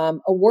doing a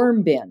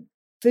worm bin,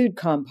 food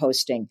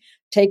composting.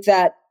 Take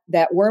that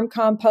worm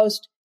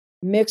compost,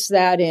 mix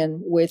that in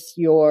with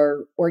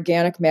your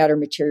organic matter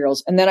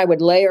materials, and then I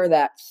would layer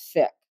that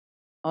thick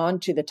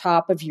onto the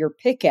top of your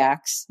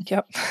pickaxe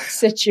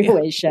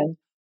situation.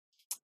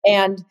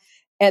 And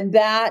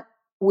that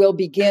will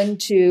begin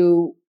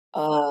to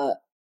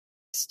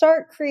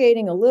start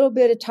creating a little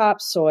bit of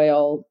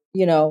topsoil,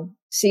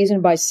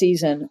 season by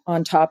season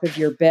on top of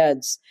your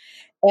beds.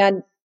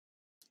 And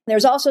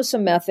there's also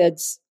some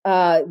methods.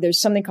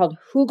 There's something called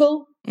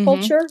hugel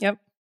culture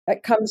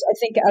that comes, I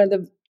think, out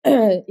of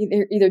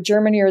the either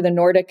Germany or the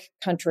Nordic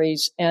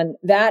countries. And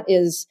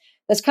that's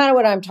kind of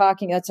what I'm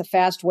talking. That's a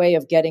fast way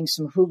of getting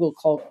some hugel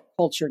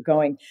culture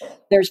going.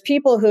 There's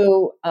people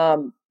who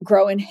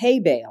grow in hay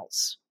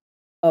bales,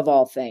 of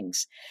all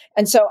things.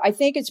 And so I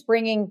think it's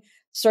bringing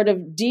sort of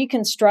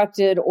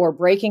deconstructed or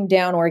breaking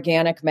down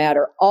organic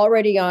matter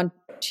already on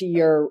to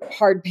your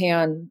hard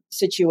pan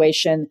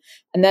situation,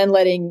 and then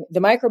letting the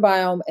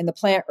microbiome and the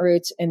plant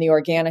roots and the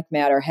organic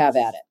matter have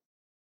at it.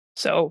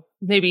 So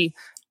maybe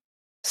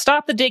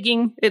stop the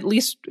digging, at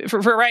least for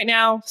right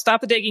now,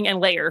 stop the digging and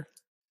layer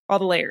all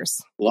the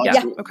layers.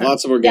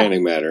 Lots of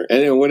organic matter.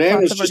 And what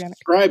Anne was just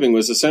describing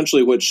was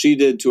essentially what she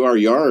did to our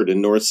yard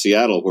in North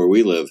Seattle, where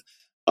we live,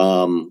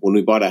 when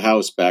we bought a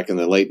house back in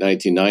the late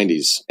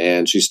 1990s.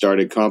 And she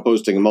started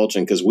composting and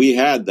mulching because we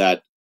had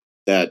that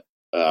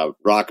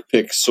rock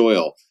pick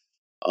soil.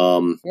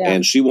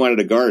 And she wanted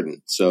a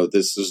garden. So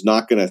this is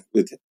not going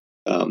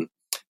to,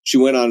 she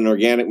went on an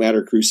organic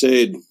matter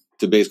crusade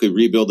to basically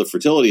rebuild the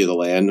fertility of the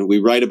land. We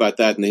write about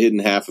that in The Hidden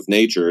Half of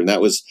Nature. And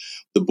that was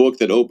the book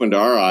that opened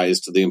our eyes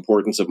to the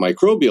importance of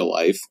microbial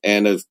life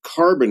and of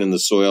carbon in the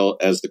soil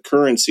as the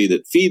currency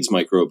that feeds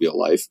microbial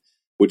life,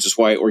 which is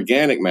why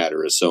organic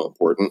matter is so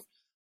important.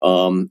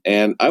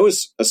 And I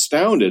was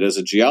astounded as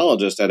a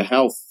geologist at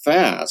how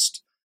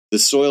fast the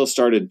soil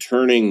started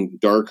turning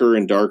darker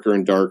and darker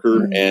and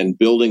darker and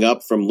building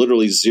up from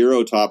literally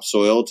zero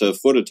topsoil to a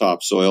foot of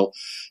topsoil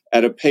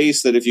at a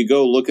pace that if you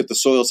go look at the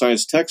soil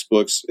science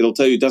textbooks, it'll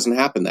tell you it doesn't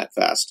happen that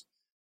fast.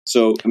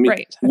 So, I mean,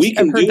 Right. we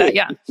can I've heard do that, it.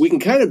 yeah. We can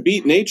kind of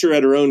beat nature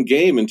at her own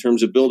game in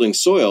terms of building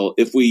soil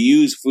if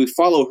we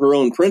follow her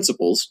own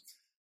principles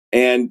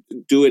and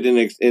do it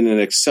in an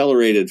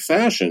accelerated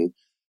fashion.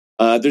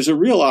 There's a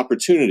real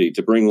opportunity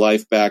to bring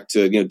life back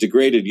to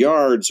degraded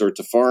yards or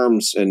to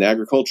farms and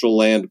agricultural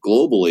land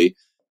globally.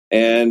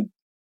 And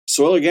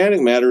soil organic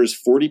matter is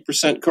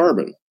 40%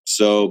 carbon.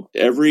 So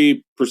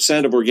every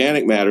percent of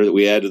organic matter that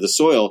we add to the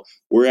soil,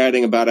 we're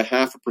adding about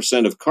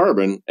 0.5% of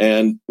carbon.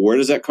 And where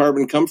does that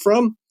carbon come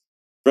from?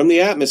 From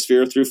the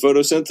atmosphere through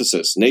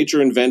photosynthesis.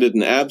 Nature invented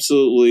an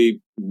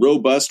absolutely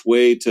robust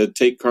way to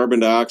take carbon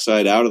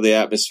dioxide out of the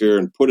atmosphere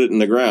and put it in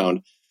the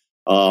ground.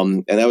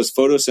 And that was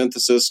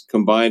photosynthesis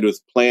combined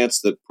with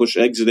plants that push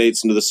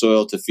exudates into the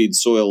soil to feed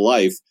soil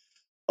life.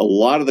 A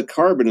lot of the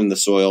carbon in the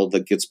soil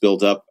that gets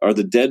built up are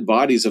the dead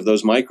bodies of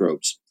those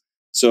microbes.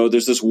 So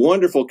there's this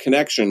wonderful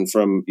connection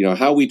from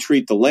how we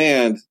treat the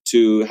land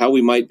to how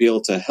we might be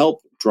able to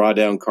help draw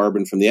down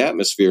carbon from the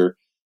atmosphere,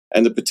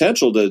 and the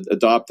potential to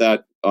adopt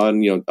that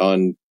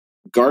on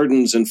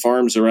gardens and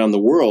farms around the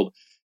world.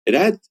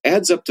 It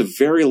adds up to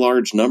very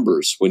large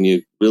numbers when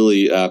you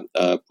really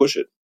push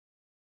it.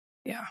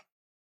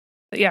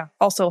 Yeah.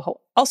 Also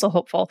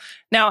hopeful.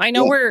 Now, I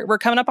know we're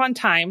coming up on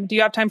time. Do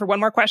you have time for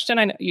one more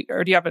question?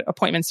 Or do you have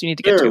appointments you need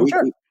to get to?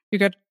 Sure. You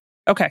good?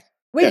 Okay.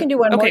 We can do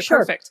one more. Okay, Sure.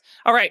 perfect.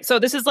 All right. So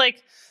this is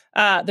like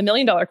the $1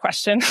 million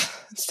question.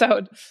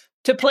 So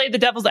to play the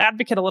devil's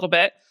advocate a little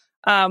bit,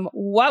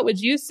 what would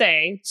you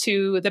say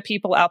to the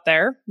people out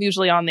there,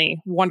 usually on the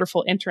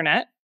wonderful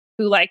internet,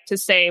 who like to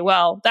say,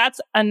 well,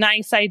 that's a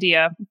nice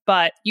idea,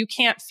 but you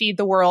can't feed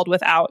the world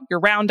without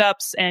your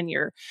Roundups and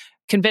your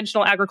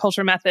conventional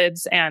agriculture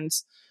methods, and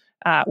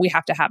we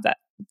have to have that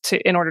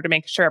in order to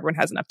make sure everyone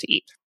has enough to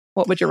eat.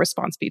 What would your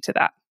response be to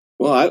that?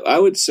 Well, I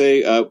would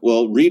say,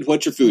 read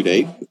What Your Food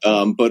Ate,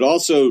 but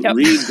also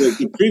read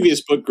the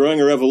previous book,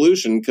 Growing a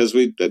Revolution, because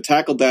we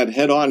tackled that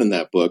head on in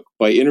that book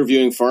by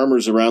interviewing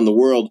farmers around the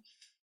world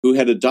who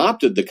had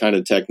adopted the kind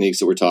of techniques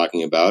that we're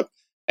talking about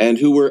and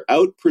who were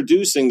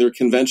outproducing their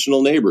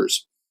conventional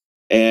neighbors.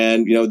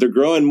 And, they're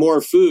growing more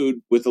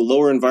food with a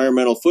lower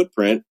environmental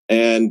footprint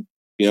and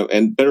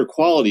better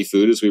quality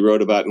food, as we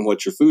wrote about in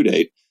What Your Food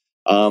Ate.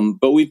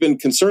 But we've been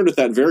concerned with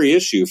that very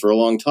issue for a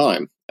long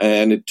time.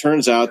 And it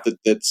turns out that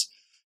that's,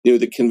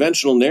 the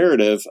conventional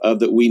narrative of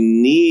that we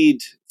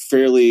need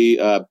fairly,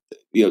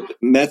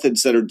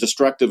 methods that are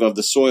destructive of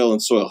the soil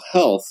and soil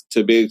health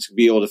to be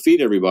able to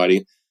feed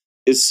everybody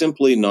is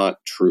simply not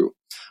true.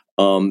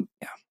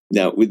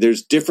 Now,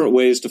 there's different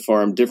ways to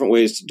farm, different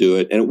ways to do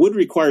it, and it would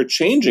require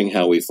changing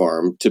how we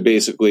farm to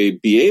basically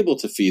be able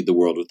to feed the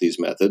world with these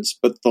methods.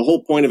 But the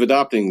whole point of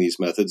adopting these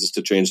methods is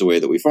to change the way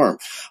that we farm.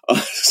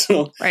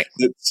 Right.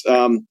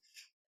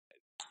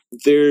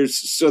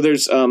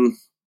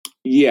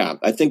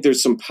 I think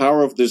there's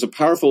a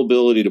powerful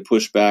ability to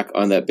push back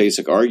on that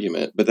basic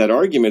argument, but that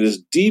argument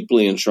is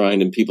deeply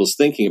enshrined in people's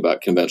thinking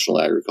about conventional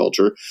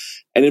agriculture.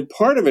 And in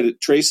part of it, it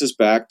traces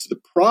back to the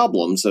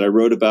problems that I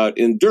wrote about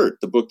in Dirt,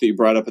 the book that you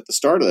brought up at the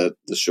start of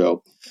the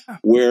show,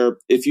 where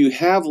if you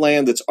have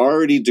land that's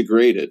already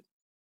degraded,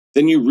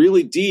 then you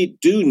really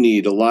do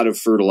need a lot of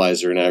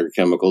fertilizer and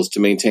agrochemicals to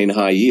maintain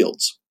high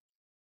yields.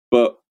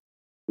 But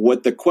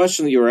what the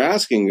question that you were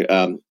asking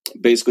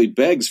basically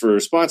begs for a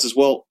response is,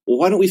 well,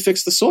 why don't we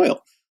fix the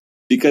soil?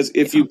 Because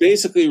if you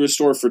basically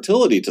restore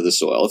fertility to the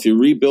soil, if you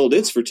rebuild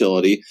its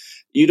fertility,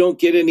 you don't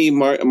get any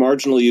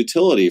marginal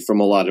utility from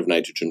a lot of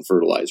nitrogen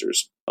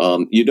fertilizers.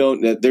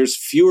 There's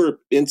fewer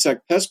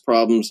insect pest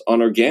problems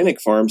on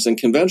organic farms than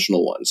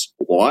conventional ones.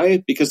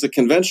 Why? Because the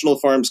conventional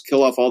farms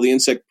kill off all the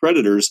insect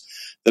predators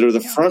that are the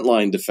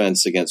frontline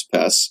defense against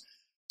pests.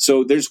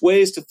 So there's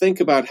ways to think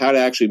about how to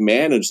actually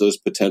manage those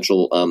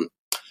potential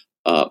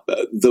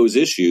those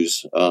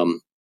issues.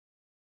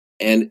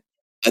 And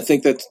I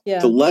think that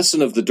the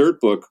lesson of the Dirt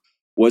book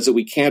was that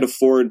we can't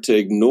afford to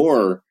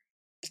ignore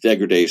the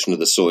degradation of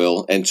the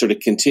soil and sort of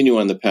continue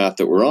on the path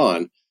that we're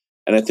on.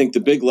 And I think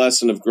the big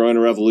lesson of Growing a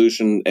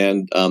Revolution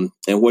and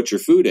What Your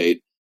Food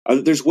Ate are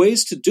that there's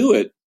ways to do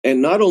it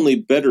and not only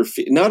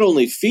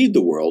feed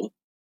the world,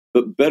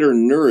 but better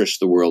nourish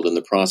the world in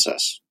the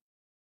process.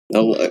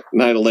 I'll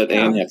let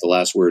Anne have the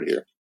last word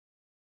here.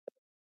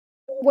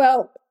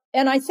 Well,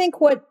 and I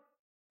think what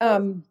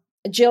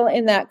Jill,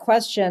 in that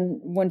question,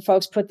 when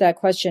folks put that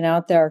question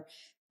out there,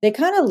 they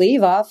kind of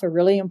leave off a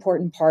really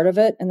important part of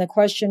it. And the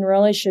question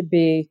really should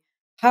be,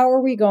 how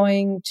are we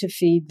going to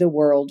feed the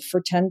world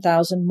for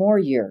 10,000 more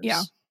years?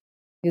 Yeah.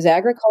 Because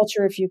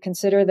agriculture, if you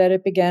consider that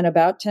it began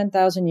about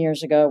 10,000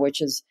 years ago,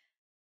 which is,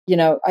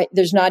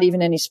 there's not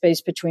even any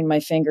space between my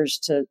fingers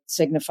to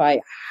signify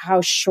how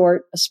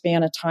short a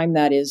span of time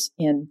that is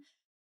in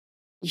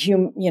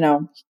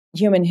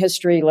human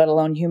history, let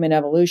alone human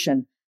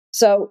evolution.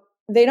 So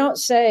they don't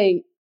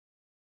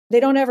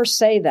ever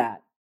say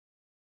that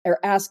or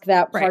ask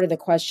that part of the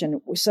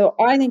question. So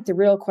I think the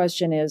real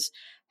question is,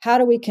 how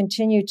do we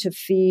continue to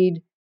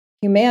feed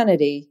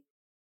humanity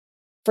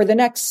for the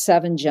next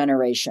 7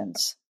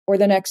 generations or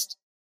the next,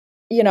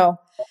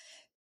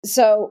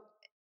 so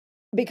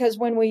Because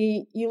when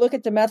you look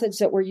at the methods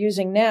that we're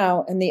using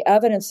now and the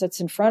evidence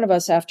that's in front of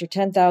us after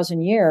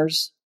 10,000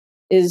 years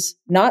is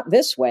not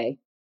this way,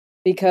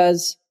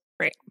 because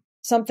Right.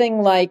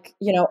 something like,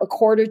 a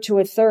quarter to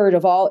a third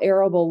of all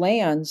arable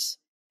lands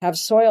have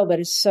soil that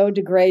is so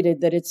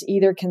degraded that it's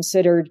either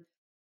considered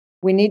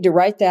we need to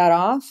write that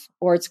off,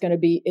 or it's going to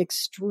be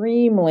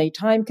extremely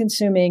time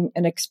consuming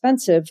and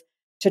expensive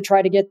to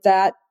try to get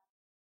that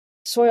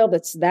soil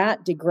that's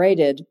that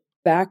degraded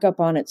back up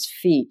on its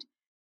feet.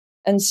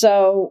 And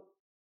so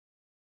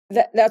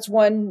that's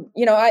one,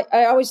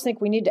 I always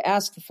think we need to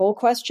ask the full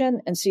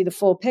question and see the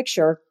full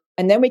picture,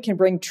 and then we can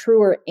bring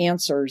truer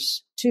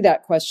answers to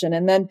that question.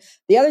 And then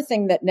the other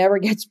thing that never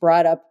gets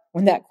brought up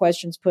when that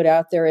question's put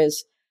out there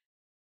is,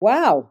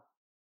 wow,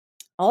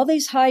 all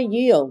these high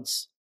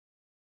yields.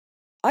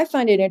 I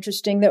find it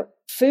interesting that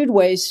food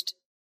waste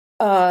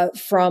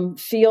from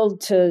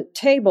field to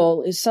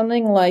table is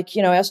something like,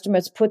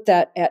 estimates put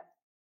that at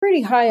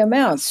pretty high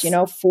amounts,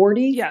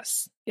 40.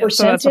 Yes.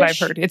 So that's what I've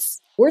heard.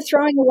 We're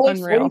throwing away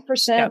unreal.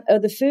 40%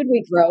 of the food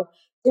we grow.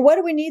 So what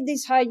do we need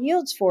these high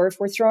yields for if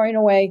we're throwing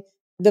away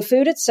the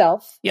food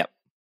itself? Yep.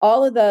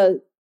 All of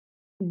the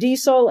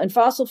diesel and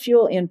fossil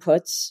fuel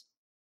inputs,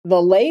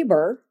 the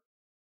labor,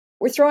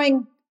 we're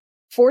throwing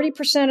 40%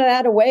 of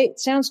that away. It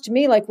sounds to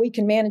me like we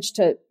can manage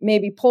to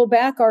maybe pull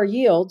back our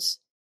yields,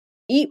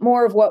 eat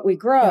more of what we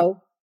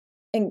grow,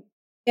 and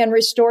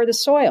restore the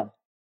soil.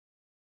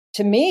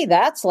 To me,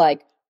 that's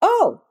like,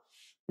 oh,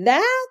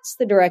 that's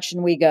the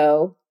direction we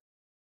go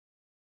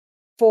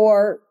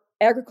for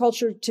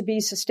agriculture to be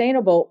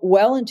sustainable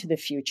well into the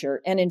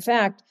future. And in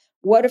fact,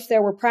 what if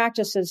there were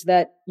practices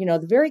that,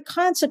 the very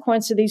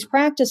consequence of these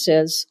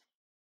practices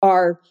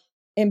are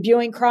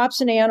imbuing crops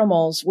and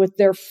animals with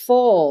their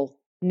full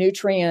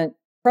nutrient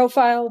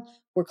profile?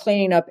 We're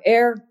cleaning up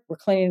air, we're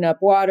cleaning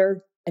up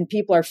water, and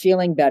people are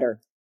feeling better.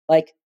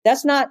 Like,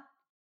 that's not,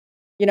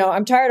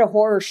 I'm tired of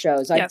horror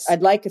shows. Yes.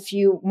 I'd like a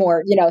few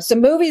more,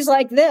 some movies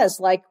like this,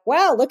 like,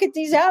 wow, look at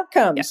these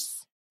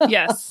outcomes.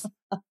 Yes.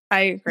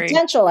 I agree.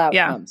 Potential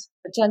outcomes.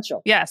 Yeah.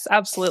 Potential. Yes,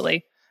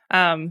 absolutely.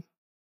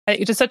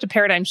 It's just such a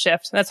paradigm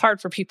shift. That's hard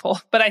for people.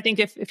 But I think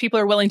if people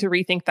are willing to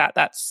rethink that,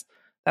 that's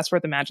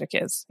where the magic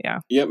is. Yeah.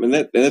 Yep. And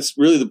that's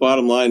really the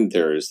bottom line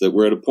there, is that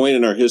we're at a point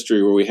in our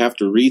history where we have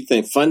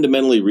to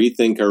fundamentally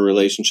rethink our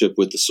relationship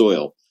with the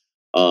soil.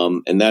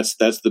 And that's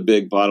the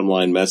big bottom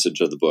line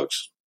message of the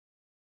books.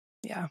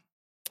 Yeah.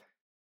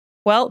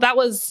 Well, that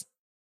was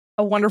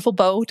a wonderful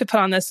bow to put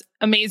on this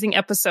amazing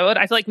episode.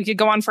 I feel like we could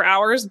go on for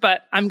hours,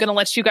 but I'm going to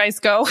let you guys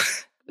go.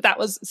 That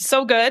was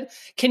so good.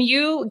 Can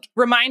you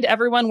remind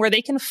everyone where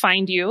they can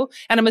find you?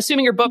 And I'm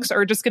assuming your books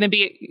are just going to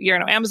be,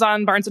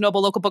 Amazon, Barnes &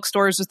 Noble, local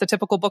bookstores, just the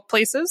typical book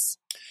places?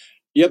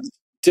 Yep.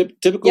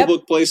 Typical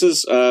book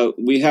places.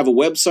 We have a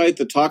website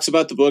that talks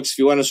about the books. If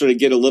you want to sort of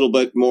get a little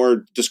bit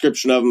more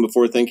description of them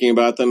before thinking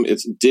about them,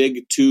 it's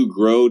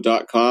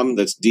dig2grow.com.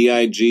 That's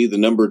DIG, the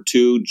number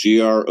 2,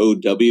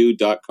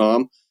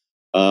 GROW.com.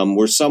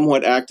 We're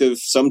somewhat active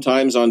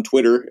sometimes on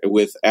Twitter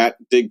with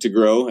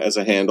 @dig2grow as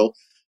a handle.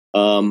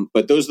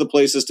 But those are the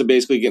places to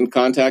basically get in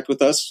contact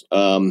with us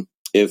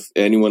if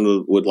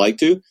anyone would like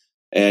to.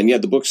 And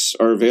the books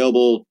are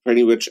available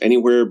pretty much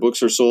anywhere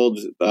books are sold,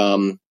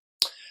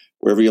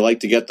 wherever you like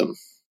to get them.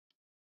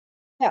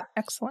 Yeah.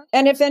 Excellent.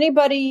 And if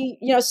anybody,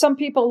 some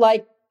people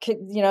like,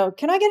 can I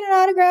get an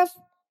autograph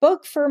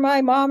book for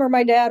my mom or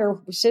my dad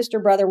or sister,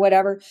 brother,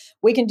 whatever,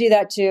 we can do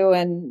that too.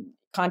 And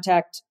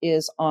contact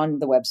is on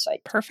the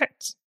website.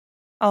 Perfect.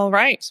 All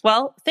right.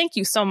 Well, thank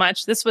you so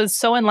much. This was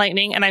so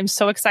enlightening, and I'm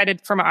so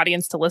excited for my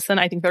audience to listen.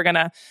 I think they're going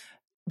to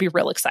be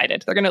real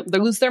excited. They're going to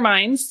lose their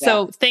minds. Yeah.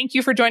 So thank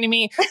you for joining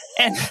me.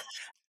 And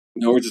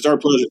no, it's our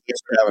pleasure.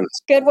 Thanks for having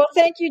us. Good. Well,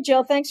 thank you,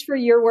 Jill. Thanks for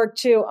your work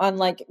too on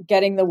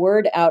getting the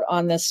word out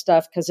on this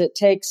stuff, because it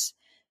takes,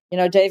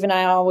 Dave and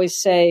I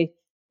always say,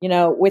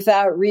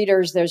 without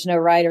readers, there's no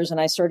writers.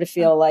 And I sort of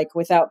feel like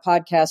without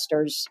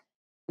podcasters,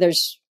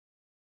 there's,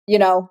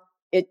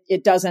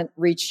 it doesn't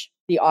reach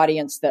the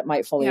audience that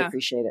might fully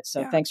appreciate it.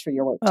 So thanks for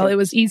your work. Well, it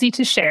was easy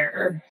to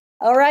share.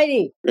 All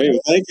righty. Great.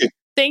 Thank you.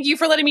 Thank you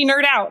for letting me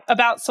nerd out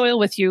about soil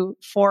with you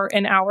for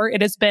an hour.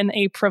 It has been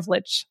a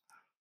privilege.